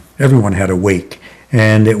 everyone had a wake.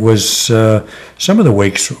 And it was, some of the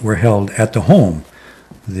wakes were held at the home.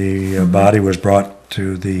 The body was brought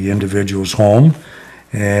to the individual's home,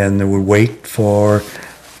 and they would wait for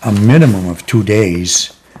a minimum of 2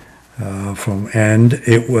 days. And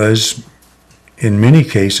it was, in many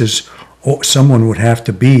cases, someone would have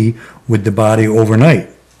to be with the body overnight.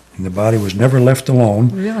 And the body was never left alone.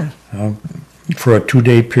 Really? For a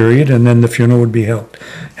 2-day period, and then the funeral would be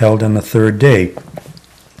held on the 3rd day.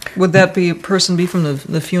 Would that be a person be from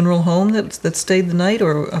the funeral home that stayed the night,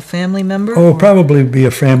 or a family member? Oh, or? probably be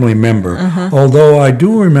a family member. Although I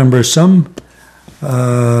do remember some,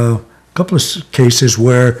 couple of cases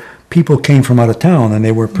where people came from out of town and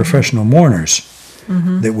they were professional mourners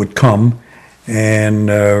that would come and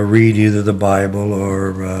read either the Bible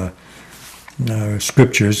or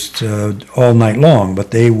scriptures all night long.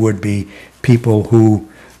 But they would be people who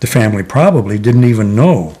the family probably didn't even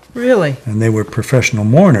know. Really? And they were professional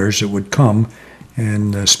mourners that would come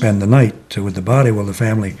and spend the night with the body while the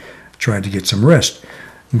family tried to get some rest.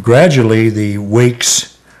 And gradually, the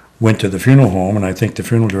wakes went to the funeral home, and I think the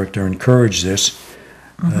funeral director encouraged this.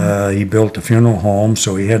 He built the funeral home,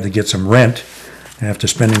 so he had to get some rent after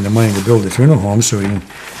spending the money to build the funeral home, so he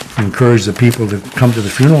encouraged the people to come to the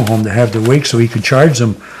funeral home to have the wake, so he could charge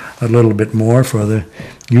them a little bit more for the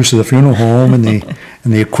use of the funeral home and the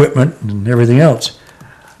equipment and everything else.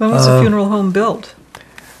 When was the funeral home built?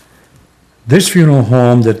 This funeral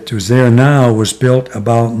home that was there now was built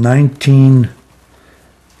about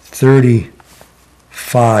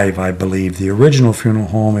 1935, I believe. The original funeral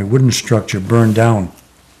home, a wooden structure, burned down.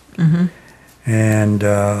 And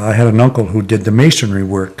I had an uncle who did the masonry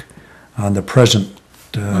work on the present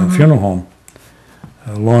funeral home.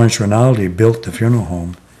 Lawrence Rinaldi built the funeral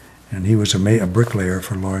home, and he was a bricklayer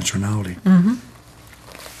for Lawrence Rinaldi.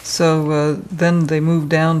 So then they moved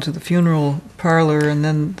down to the funeral parlor, and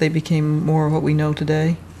then they became more what we know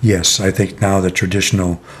today? Yes, I think now the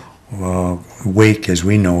traditional wake as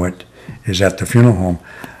we know it is at the funeral home.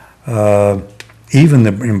 Even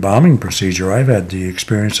the embalming procedure, I've had the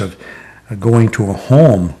experience of going to a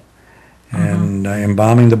home and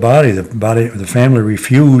embalming the body. The family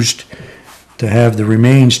refused to have the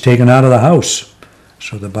remains taken out of the house.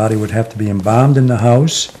 So the body would have to be embalmed in the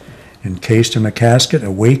house, encased in a casket, a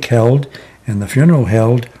wake held, and the funeral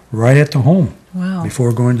held right at the home. Wow.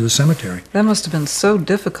 Before going to the cemetery. That must have been so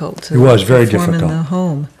difficult to It was very perform difficult. in the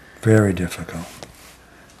home. Very difficult.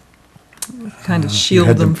 Kind of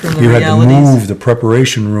shield them from the you realities. had to move the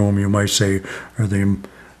preparation room, you might say, or the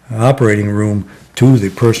operating room to the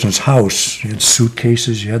person's house. You had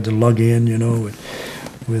suitcases you had to lug in,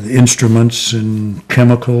 with instruments and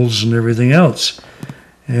chemicals and everything else.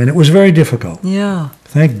 And it was very difficult. Yeah.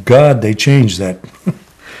 Thank God they changed that.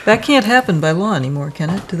 That can't happen by law anymore, can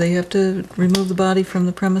it? Do they have to remove the body from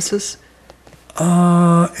the premises?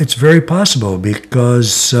 It's very possible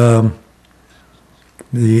because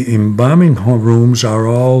the embalming rooms are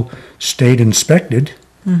all state inspected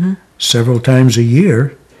several times a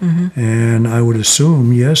year, and I would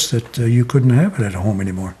assume, yes, that you couldn't have it at home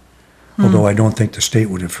anymore. Although I don't think the state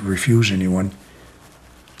would have refused anyone.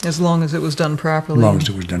 As long as it was done properly. As long as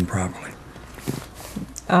it was done properly.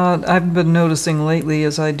 I've been noticing lately,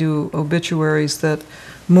 as I do obituaries, that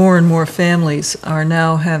more and more families are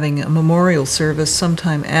now having a memorial service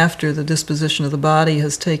sometime after the disposition of the body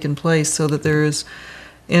has taken place, so that there is,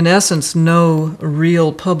 in essence, no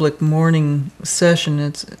real public mourning session.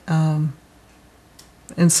 It's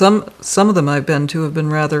and some of them I've been to have been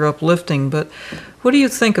rather uplifting. But what do you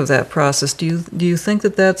think of that process? Do you think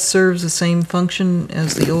that serves the same function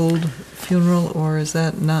as the old funeral, or is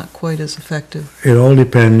that not quite as effective? It all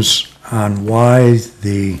depends on why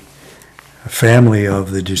the family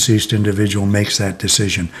of the deceased individual makes that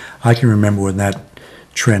decision. I can remember when that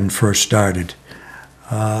trend first started.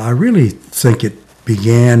 I really think it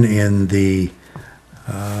began in the,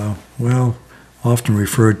 often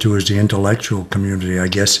referred to as the intellectual community, I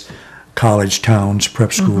guess, college towns,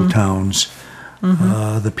 prep school towns.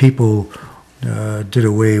 The people did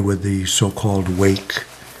away with the so-called wake.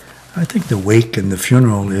 I think the wake and the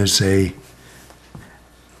funeral is would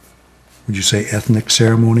you say, ethnic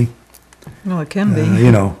ceremony? Well, it can be.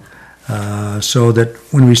 So that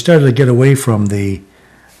when we started to get away from the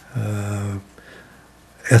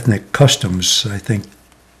ethnic customs, I think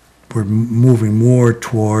we're moving more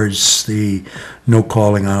towards the no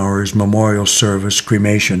calling hours, memorial service,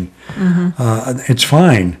 cremation. It's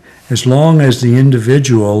fine as long as the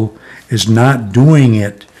individual is not doing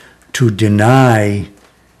it to deny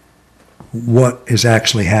what has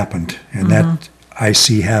actually happened. And that I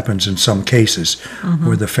see happens in some cases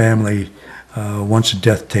where the family, once a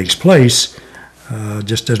death takes place,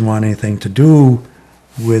 just doesn't want anything to do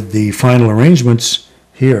with the final arrangements.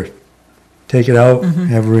 Here, take it out,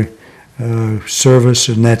 every service,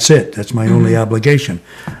 and that's it. That's my only obligation.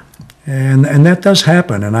 And that does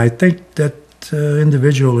happen, and I think that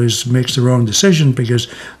individual makes their own decision because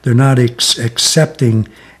they're not accepting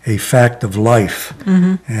a fact of life,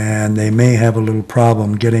 and they may have a little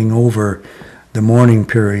problem getting over the mourning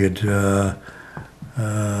period that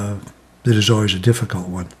is always a difficult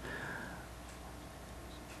one.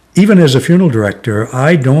 Even as a funeral director,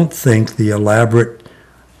 I don't think the elaborate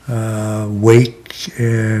wake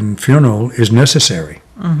and funeral is necessary.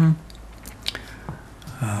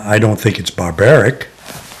 I don't think it's barbaric,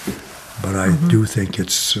 but I do think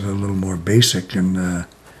it's a little more basic, and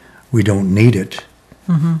we don't need it.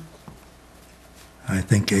 I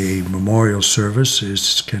think a memorial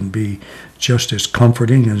service can be just as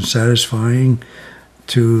comforting and satisfying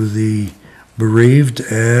to the bereaved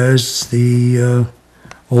as the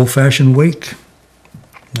old-fashioned wake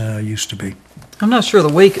used to be. I'm not sure the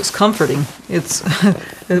wake is comforting.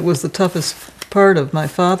 It was the toughest part of my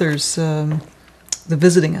father's the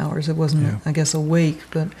visiting hours. It wasn't, I guess, a wake,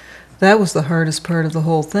 but that was the hardest part of the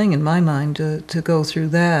whole thing in my mind, to go through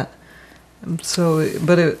that. So,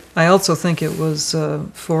 but I also think it was,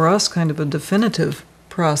 for us, kind of a definitive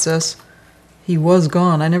process. He was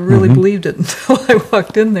gone. I never really believed it until I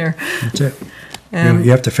walked in there. That's it. And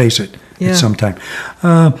you have to face it at some time.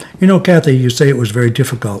 Kathy, you say it was very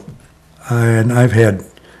difficult. And I've had,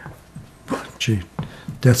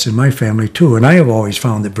 deaths in my family too, and I have always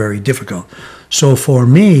found it very difficult. So for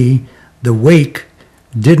me, the wake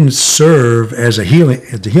didn't serve as the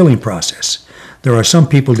healing process. There are some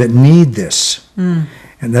people that need this, and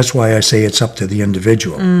that's why I say it's up to the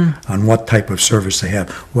individual on what type of service they have,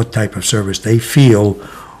 what type of service they feel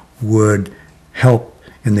would help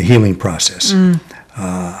in the healing process.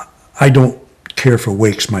 I don't care for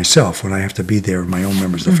wakes myself when I have to be there with my own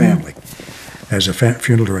members of the family. As a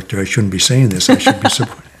funeral director, I shouldn't be saying this. I should be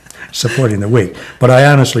supporting the wake. But I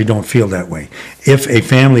honestly don't feel that way. If a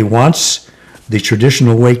family wants the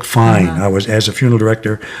traditional wake, fine. As a funeral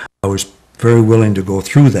director, I was very willing to go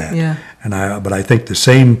through that. Yeah. But I think the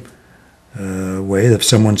same way, if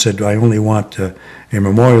someone said, I only want a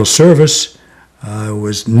memorial service, I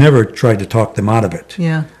was never tried to talk them out of it.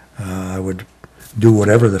 Yeah. I would do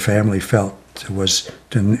whatever the family felt was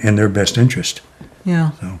in their best interest.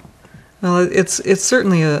 Yeah. So. Well, it's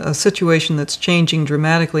certainly a situation that's changing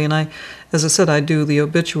dramatically, and as I said, I do the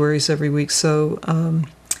obituaries every week. So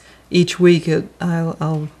each week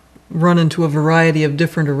I'll run into a variety of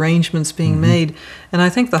different arrangements being made, and I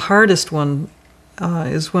think the hardest one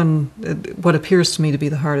is what appears to me to be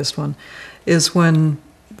the hardest one is when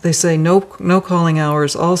they say no calling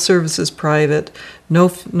hours, all services private, no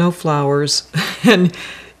flowers, and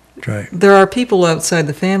right. There are people outside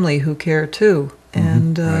the family who care too,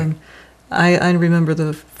 and. Right. I remember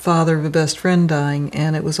the father of a best friend dying,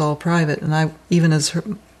 and it was all private. And even as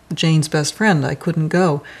Jane's best friend, I couldn't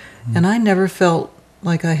go. And I never felt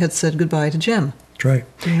like I had said goodbye to Jim. That's right.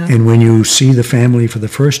 You know? And when you see the family for the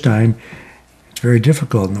first time, it's very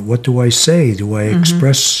difficult. What do I say? Do I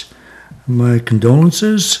express my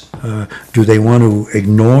condolences? Do they want to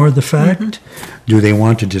ignore the fact? Do they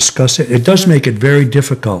want to discuss it? It does make it very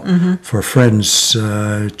difficult for friends,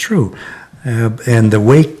 true. And the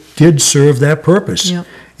wake did serve that purpose. Yep.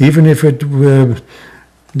 Even if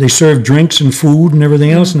they served drinks and food and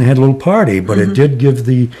everything else, and they had a little party, but it did give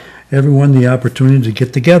everyone the opportunity to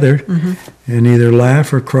get together and either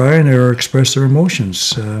laugh or cry or express their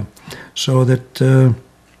emotions. So that the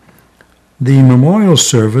memorial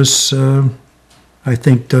service, I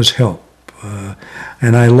think, does help.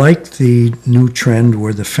 And I like the new trend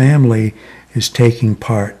where the family is taking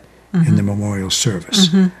part in the memorial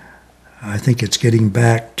service. I think it's getting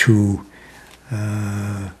back to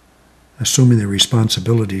assuming the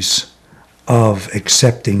responsibilities of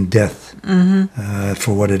accepting death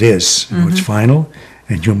for what it is. You know, it's final,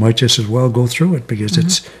 and you might just as well go through it because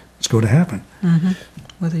it's going to happen.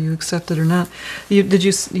 Whether you accept it or not.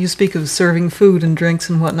 You speak of serving food and drinks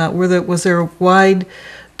and whatnot. Was there a wide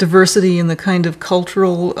diversity in the kind of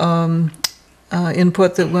cultural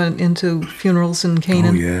input that went into funerals in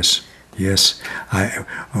Canaan? Oh, yes. Yes, I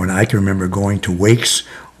can remember going to wakes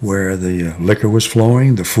where the liquor was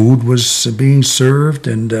flowing, the food was being served,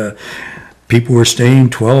 and people were staying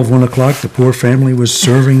 12, 1 o'clock. The poor family was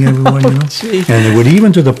serving everyone, you know. Gee. And it would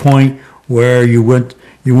even to the point where you went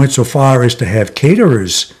so far as to have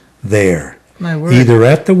caterers there, My word. either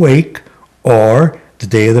at the wake or the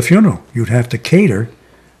day of the funeral. You'd have to cater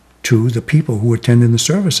to the people who attended the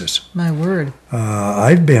services. My word.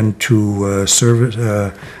 I've been to service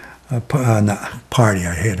party.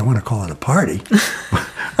 I don't want to call it a party,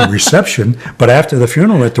 a reception. But after the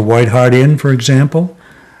funeral at the White Hart Inn, for example,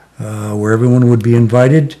 where everyone would be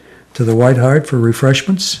invited to the White Hart for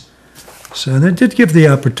refreshments. So that did give the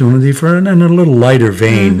opportunity for, in a little lighter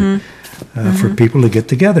vein, for people to get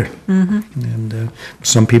together. And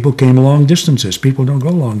some people came long distances. People don't go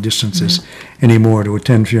long distances anymore to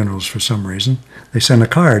attend funerals for some reason. They send a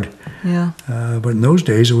card. Yeah. But in those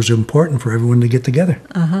days, it was important for everyone to get together.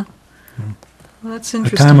 Well, that's A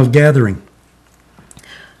interesting. time of gathering.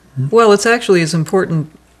 Well, it's actually as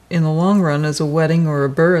important in the long run as a wedding or a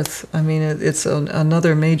birth. I mean, it's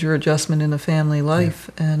another major adjustment in a family life,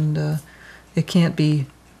 and it can't be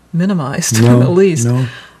minimized, No, at least. no.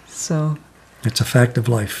 So, It's a fact of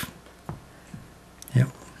life. Yep.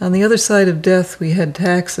 on the other side of death, we had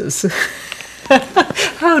taxes.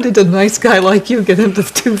 How did a nice guy like you get into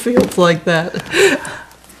two fields like that?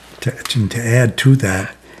 To add to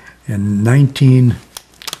that, in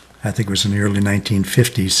I think it was in the early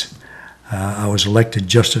 1950s, I was elected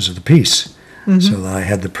Justice of the Peace. So I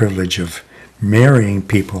had the privilege of marrying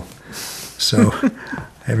people. So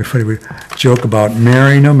everybody would joke about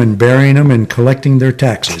marrying them and burying them and collecting their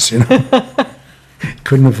taxes, you know.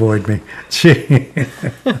 Couldn't avoid me.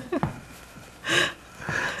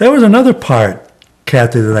 That was another part,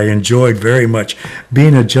 Kathy, that I enjoyed very much,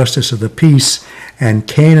 being a Justice of the Peace and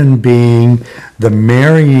Canaan being the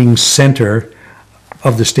marrying center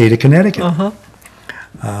of the state of Connecticut.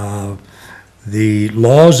 The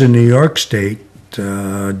laws in New York State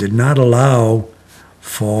did not allow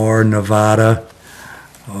for Nevada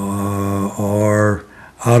or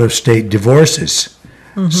out-of-state divorces.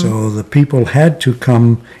 So the people had to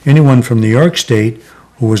come, anyone from New York State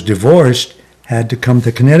who was divorced had to come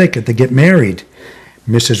to Connecticut to get married.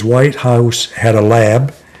 Mrs. Whitehouse had a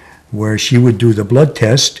lab where she would do the blood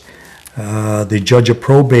test. The judge of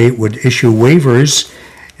probate would issue waivers,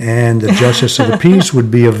 and the Justice of the Peace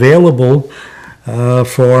would be available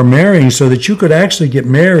for marrying, so that you could actually get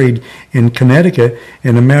married in Connecticut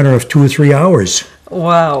in a matter of 2 or 3 hours.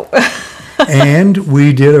 Wow. And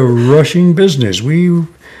we did a rushing business.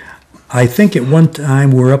 I think at one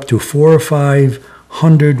time we're up to 400 or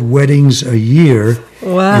 500 weddings a year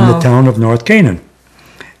in the town of North Canaan,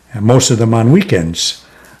 and most of them on weekends,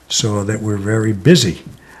 so that we're very busy.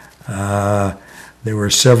 There were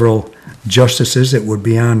several justices that would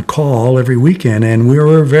be on call every weekend, and we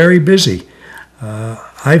were very busy.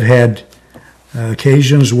 I've had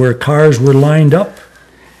occasions where cars were lined up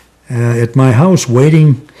at my house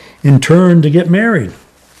waiting in turn to get married.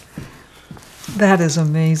 That is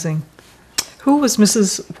amazing. Who was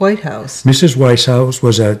Mrs. Whitehouse? Mrs. Whitehouse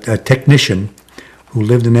was a technician who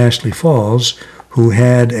lived in Ashley Falls, who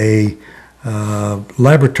had a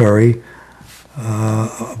laboratory,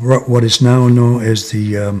 what is now known as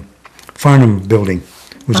the Farnham building.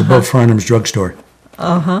 It was above Farnham's drugstore.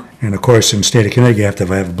 And of course, in the state of Connecticut, you have to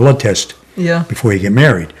have a blood test before you get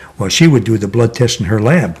married. Well, she would do the blood test in her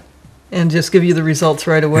lab. And just give you the results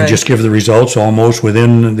right away. And just give the results almost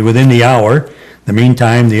within the hour. In the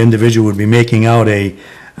meantime, the individual would be making out a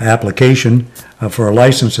application for a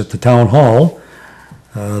license at the town hall.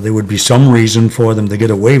 There would be some reason for them to get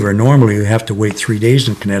a waiver. Normally, you have to wait 3 days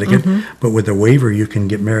in Connecticut, but with a waiver, you can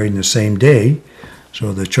get married in the same day.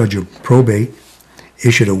 So the judge of probate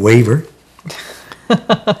issued a waiver.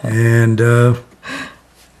 And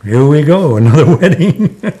here we go, another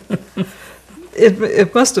wedding.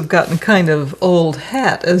 It must have gotten kind of old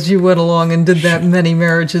hat as you went along and did that many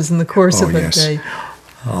marriages in the course of a day.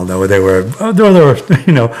 Although they were,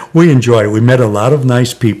 you know, we enjoyed it. We met a lot of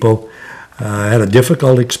nice people. Had a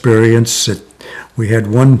difficult experience. We had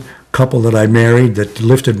one couple that I married that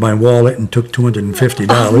lifted my wallet and took $250.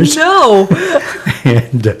 Oh, no!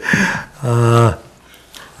 And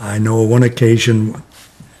I know one occasion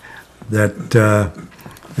that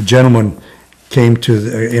a gentleman came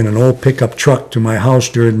in an old pickup truck to my house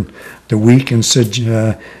during the week and said,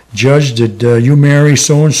 Judge, did you marry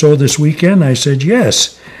so-and-so this weekend? I said,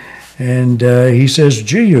 yes. And he says,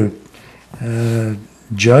 gee,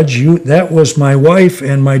 Judge, that was my wife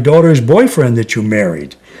and my daughter's boyfriend that you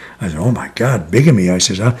married. I said, oh, my God, bigamy. I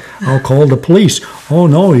says, I'll call the police. Oh,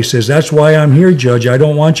 no, he says, that's why I'm here, Judge. I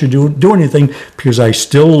don't want you to do anything because I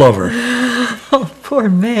still love her. Oh, poor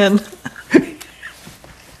man.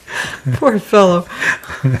 Poor fellow.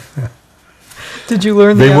 Did you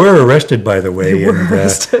learn that? They were arrested, by the way, They were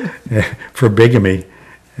arrested. for bigamy.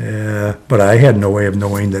 But I had no way of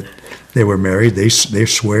knowing that they were married. They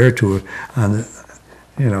swear to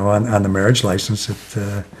on the marriage license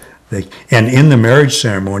that and in the marriage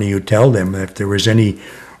ceremony, you tell them if there was any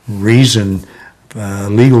reason,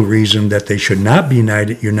 legal reason that they should not be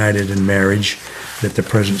united in marriage, that the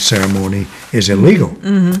present ceremony is illegal.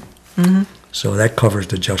 Mm-hmm. Mm-hmm. So that covers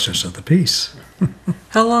the justice of the peace.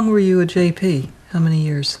 How long were you a JP? How many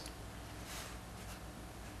years?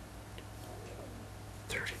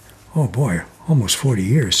 30. Oh boy, almost 40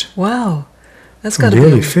 years. Wow, that's From got to the be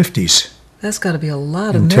early 50s. That's got to be a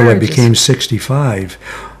lot of until marriages. I became 65.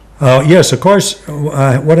 Yes, of course.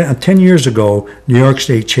 10 years ago, New York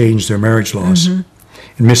State changed their marriage laws, and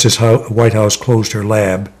Mrs. White House closed her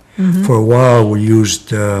lab. For a while, we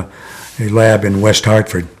used a lab in West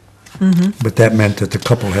Hartford, but that meant that the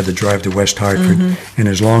couple had to drive to West Hartford, and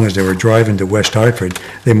as long as they were driving to West Hartford,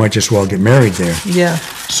 they might just well get married there. Yeah.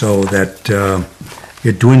 So that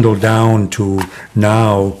it dwindled down to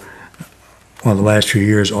now. Well, the last few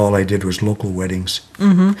years, all I did was local weddings.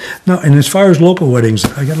 Now, and as far as local weddings,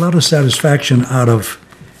 I got a lot of satisfaction out of,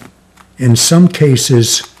 in some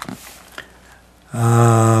cases,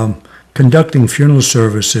 conducting funeral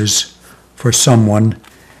services for someone,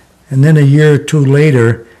 and then a year or two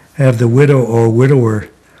later, have the widow or widower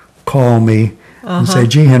call me and say,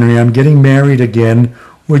 "Gee, Henry, I'm getting married again.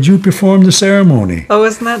 Would you perform the ceremony?" Oh,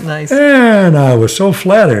 isn't that nice? And I was so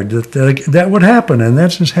flattered that would happen, and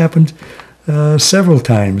that just happened several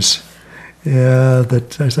times.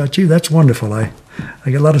 That I thought, gee, that's wonderful. I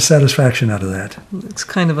get a lot of satisfaction out of that. It's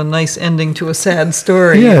kind of a nice ending to a sad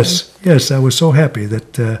story. Yes, I was so happy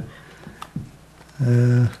that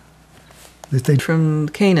they. From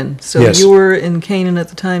Canaan. So Yes. you were in Canaan at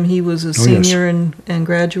the time he was a senior and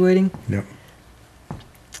graduating? Yep.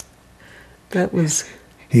 That was...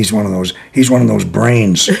 He's one of those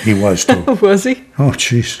brains. He was too. Was he? Oh,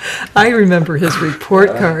 jeez. I remember his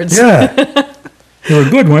report cards. Yeah. They were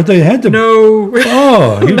good, weren't they? They had to. No.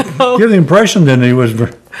 Oh, you No. give the impression that he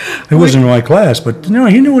wasn't in my class, but no,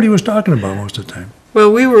 he knew what he was talking about most of the time.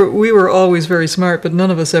 Well, we were always very smart, but none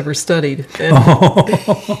of us ever studied. And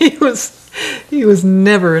he was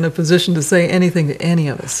never in a position to say anything to any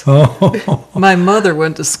of us. Oh. My mother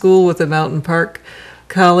went to school with him out in Park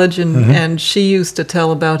College, and she used to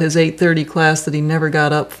tell about his 8:30 class that he never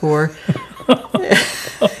got up for.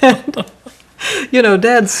 And,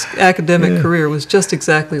 Dad's academic career was just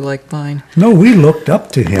exactly like mine. No, we looked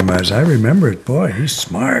up to him, as I remember it. Boy, he's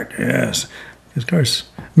smart, yes. Of course,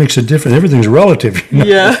 makes a difference. Everything's relative.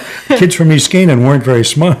 Yeah. Kids from East Canaan weren't very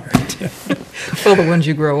smart. Well, the ones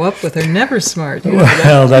you grow up with are never smart. You know that.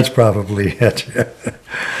 Well, that's probably it.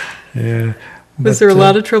 Yeah. Was there a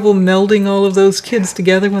lot of trouble melding all of those kids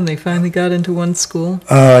together when they finally got into one school?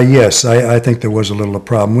 Yes, I think there was a little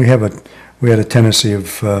problem. We had a tendency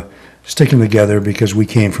of sticking together because we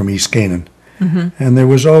came from East Canaan. And there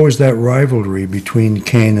was always that rivalry between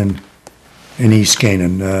Canaan and East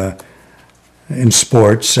Canaan in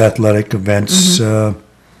sports, athletic events.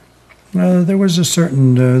 There was a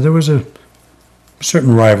certain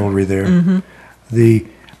rivalry there.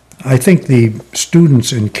 I think the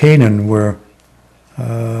students in Canaan were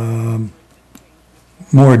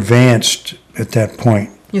more advanced at that point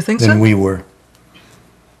You think than so? we were.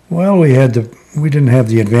 Well, we didn't have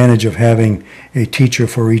the advantage of having a teacher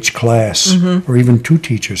for each class, or even two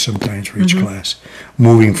teachers sometimes for each class,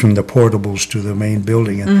 moving from the portables to the main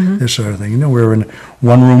building and this sort of thing. We were in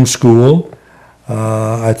one-room school.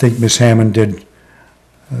 I think Miss Hammond did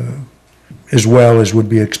as well as would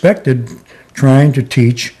be expected, trying to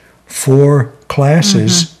teach 4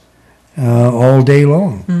 classes all day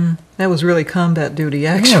long. That was really combat duty,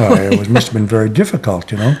 actually. Yeah, it must have been very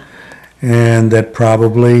difficult, and that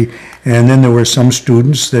probably, and then there were some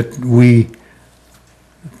students that we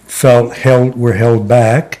felt were held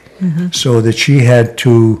back, so that she had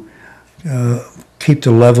to keep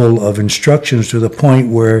the level of instructions to the point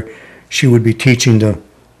where she would be teaching the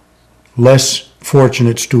less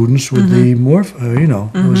fortunate students with the more,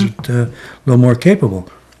 was it a little more capable.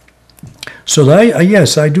 So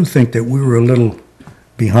yes, I do think that we were a little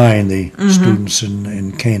behind the students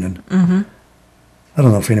in Canaan. I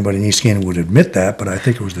don't know if anybody in East Canaan would admit that, but I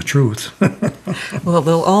think it was the truth. Well,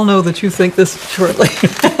 they'll all know that you think this shortly.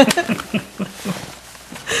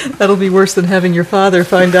 That'll be worse than having your father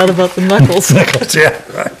find out about the knuckles. Yeah,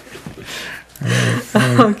 right.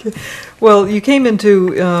 Okay. Well, you came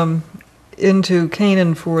into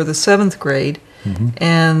Canaan for the 7th grade,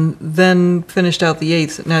 and then finished out the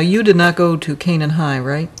 8th. Now, you did not go to Canaan High,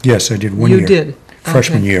 right? Yes, I did one year. You did?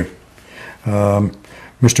 Freshman Okay. year.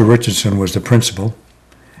 Mr. Richardson was the principal,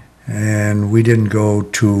 and we didn't go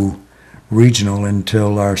to regional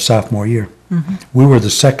until our sophomore year. We were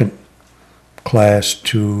the second class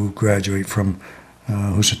to graduate from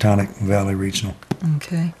Housatonic Valley Regional.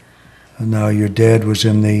 Okay. And now your dad was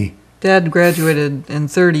in the... Dad graduated in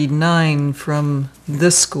 '39 from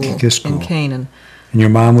this school in Canaan. And your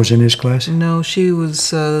mom was in his class? No, she was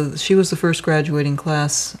the first graduating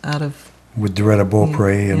class out of... With Doretta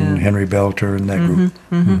Beaupre and Henry Belter and that group.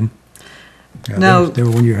 Yeah, Now, they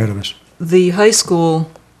were 1 year ahead of us. The high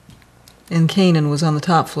school in Canaan was on the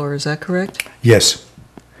top floor, is that correct? Yes.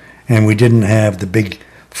 And we didn't have the big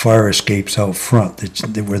fire escapes out front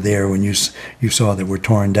that were there when you saw that were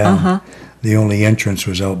torn down. The only entrance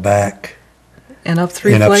was out back. And up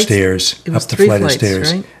three and flights? Upstairs. It was up the three flight flights, of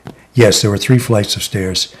stairs. Right? Yes, there were 3 flights of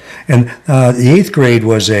stairs. And the 8th grade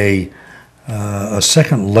was a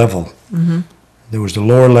second level. There was the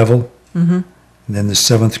lower level, and then the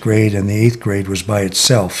 7th grade, and the 8th grade was by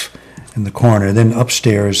itself in the corner. Then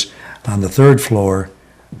upstairs on the 3rd floor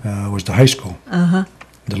was the high school.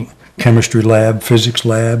 The chemistry lab, physics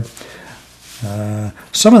lab.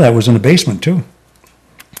 Some of that was in the basement, too.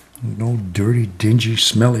 An old, dirty, dingy,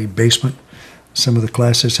 smelly basement. Some of the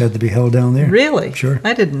classes had to be held down there. Really? Sure.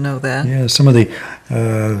 I didn't know that. Yeah, some of the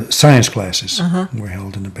science classes were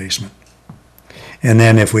held in the basement. And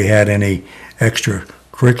then if we had any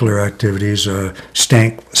extracurricular activities,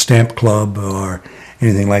 stamp club or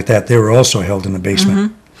anything like that, they were also held in the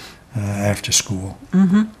basement after school.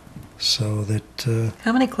 So that...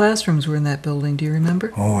 How many classrooms were in that building, do you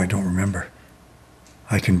remember? Oh, I don't remember.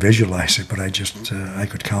 I can visualize it, but I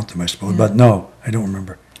could count them, I suppose. But no, I don't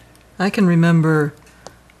remember. I can remember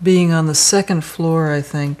being on the 2nd floor, I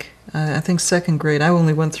think. I think 2nd grade. I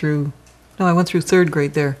went through 3rd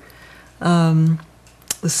grade there.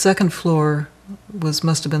 The 2nd floor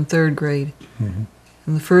must have been 3rd grade. And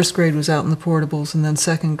the 1st grade was out in the portables, and then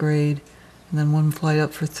 2nd grade, and then 1 flight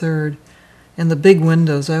up for 3rd. And the big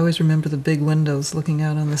windows, I always remember the big windows looking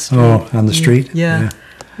out on the street. Oh, on the street? Yeah.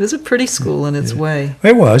 It was a pretty school in its way.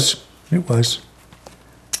 It was.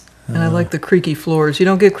 And I like the creaky floors. You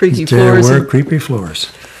don't get creaky There floors. were creepy floors.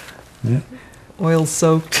 Yeah. Oil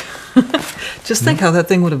soaked. Just think how that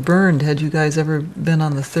thing would have burned had you guys ever been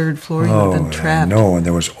on the 3rd floor. You would have been trapped. No, and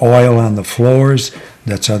there was oil on the floors.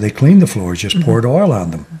 That's how they cleaned the floors, just poured oil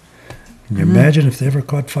on them. Can you imagine if they ever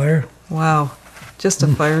caught fire? Wow, just a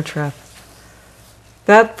fire trap.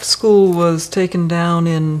 That school was taken down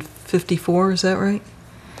in '54, is that right?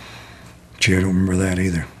 Gee, I don't remember that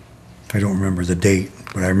either. I don't remember the date,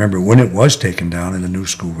 but I remember when it was taken down and the new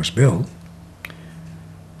school was built.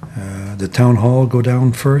 The town hall go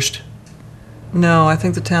down first? No, I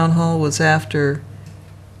think the town hall was after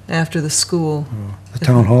the school. The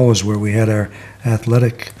town hall is where we had our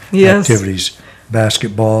athletic activities,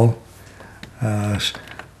 basketball,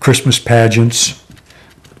 Christmas pageants.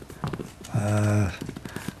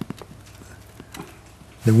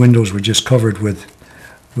 The windows were just covered with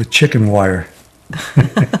chicken wire.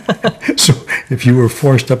 So if you were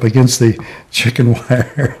forced up against the chicken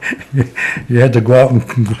wire, you had to go out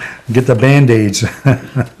and get the Band-Aids.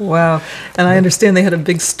 Wow. And I understand they had a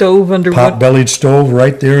big stove under... Pot-bellied stove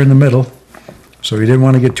right there in the middle. So you didn't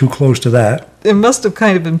want to get too close to that. It must have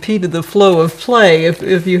kind of impeded the flow of play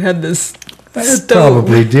if you had this It stove.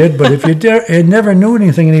 probably did, but if you never knew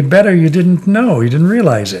anything any better, you didn't know. You didn't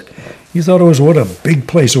realize it. You thought it was what a big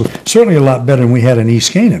place. So certainly a lot better than we had in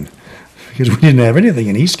East Canaan, because we didn't have anything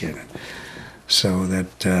in East Canaan. So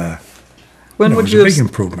that it was a big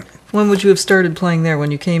improvement. When would you have started playing there?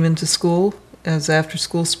 When you came into school as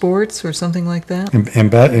after-school sports or something like that? In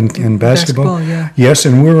basketball? Basketball, yeah. Yes,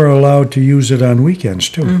 and we were allowed to use it on weekends,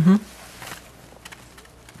 too.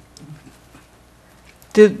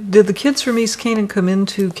 Did the kids from East Canaan come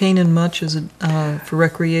into Canaan much for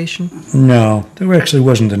recreation? No, there actually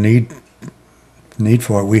wasn't a need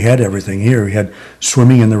for it. We had everything here. We had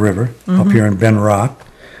swimming in the river up here in Ben Rock,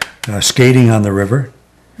 skating on the river.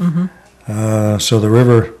 So the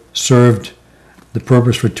river served the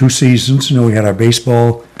purpose for 2 seasons. You know, we had our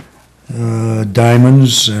baseball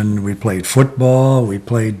diamonds, and we played football. We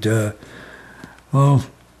played,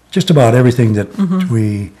 just about everything that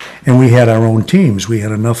we had our own teams. We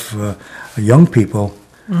had enough young people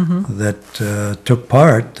that took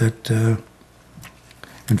part that,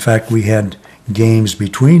 in fact, we had games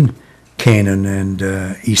between Canaan and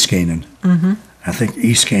East Canaan. I think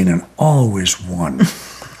East Canaan always won.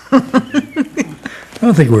 I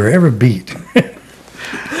don't think we were ever beat.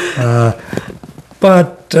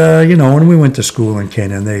 But when we went to school in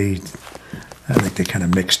Canaan, I think they kind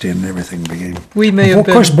of mixed in, everything became... Of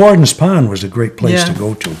course, Borden's Pond was a great place to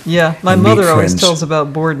go to. Yeah, my mother always tells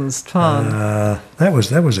about Borden's Pond. That was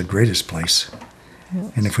the greatest place.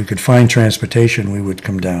 Yes. And if we could find transportation, we would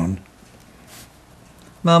come down.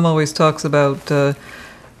 Mom always talks about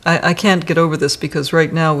I can't get over this because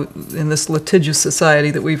right now, in this litigious society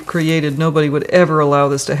that we've created, nobody would ever allow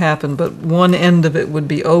this to happen, but one end of it would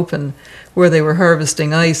be open, where they were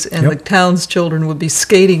harvesting ice, and Yep. the town's children would be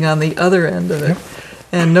skating on the other end of it. Yep.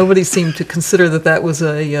 And nobody seemed to consider that that was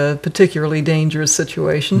a particularly dangerous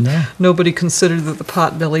situation. No. Nobody considered that the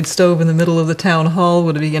pot-bellied stove in the middle of the town hall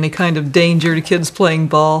would be any kind of danger to kids playing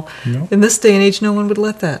ball. No. In this day and age, no one would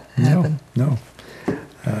let that happen. No.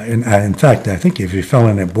 In fact, I think if you fell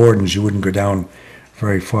in at Borden's, you wouldn't go down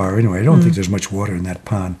very far anyway. I don't think there's much water in that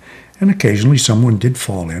pond. And occasionally someone did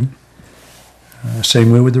fall in.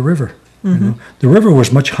 Same way with the river. You know? The river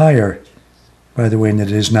was much higher, by the way, than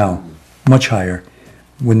it is now. Much higher.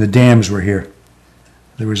 When the dams were here,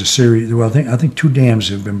 there was a series. Well, I think 2 dams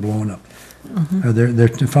have been blown up. Are there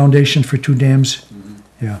the foundations for 2 dams?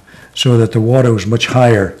 Yeah. So that the water was much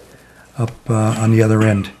higher up on the other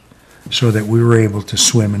end, so that we were able to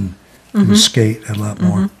swim and skate a lot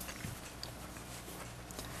more.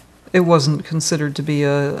 It wasn't considered to be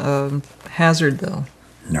a hazard, though.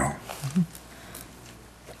 No.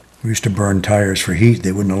 We used to burn tires for heat.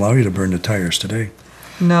 They wouldn't allow you to burn the tires today.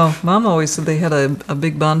 No, Mom always said they had a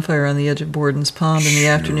big bonfire on the edge of Borden's Pond in the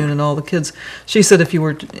afternoon, and all the kids. She said if you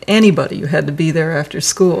were anybody, you had to be there after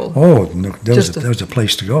school. Oh, no, that was a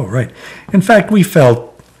place to go, right? In fact, we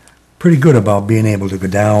felt pretty good about being able to go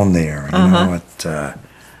down there. You know,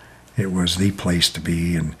 it was the place to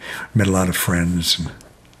be, and met a lot of friends. And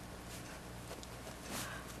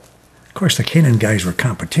of course, the Canaan guys were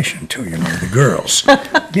competition too. You know, the girls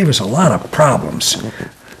gave us a lot of problems.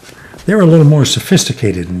 They were a little more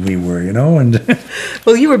sophisticated than we were, you know, and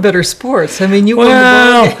Well, you were better sports. I mean, you won the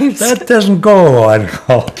well, ball games. that doesn't go on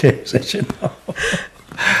all cases, you know.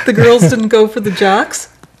 The girls didn't go for the jocks?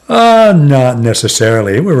 Not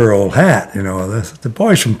necessarily. We were old hat, you know. The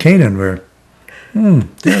boys from Canaan were,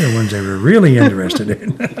 they're the ones they were really interested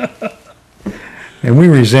in. And we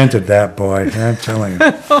resented that, boy, I'm telling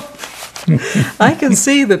you. I can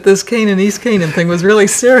see that this Canaan, East Canaan thing was really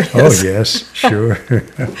serious. Oh, yes, sure.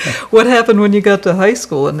 What happened when you got to high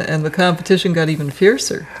school and the competition got even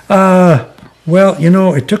fiercer? Well, you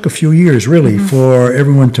know, it took a few years, really, for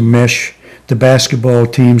everyone to mesh, the basketball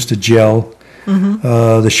teams to gel.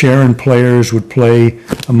 The Sharon players would play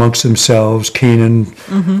amongst themselves, Canaan,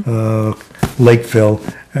 Lakeville.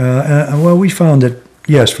 Well, we found that,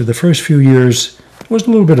 yes, for the first few years, it was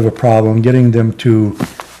a little bit of a problem getting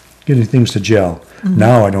things to gel.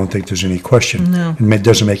 Now I don't think there's any question. No. And it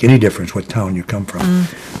doesn't make any difference what town you come from.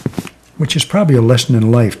 Which is probably a lesson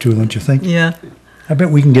in life, too, don't you think? Yeah. I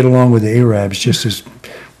bet we can get along with the Arabs just as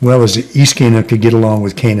well as East Canaan could get along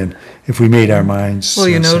with Canaan if we made our minds. Well,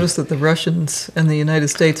 you notice that the Russians and the United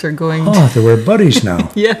States are going to... Oh, they were buddies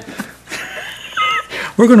now. Yeah.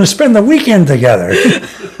 We're going to spend the weekend together.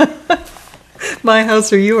 My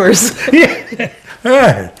house or yours. Yeah.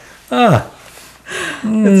 Right.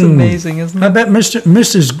 It's amazing, isn't I it? bet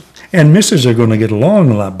Mrs. and Mrs. are going to get along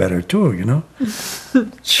a lot better, too, you know?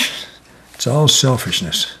 It's all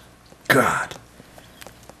selfishness. God.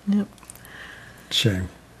 Yep. Shame.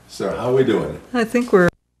 So how are we doing? I think we're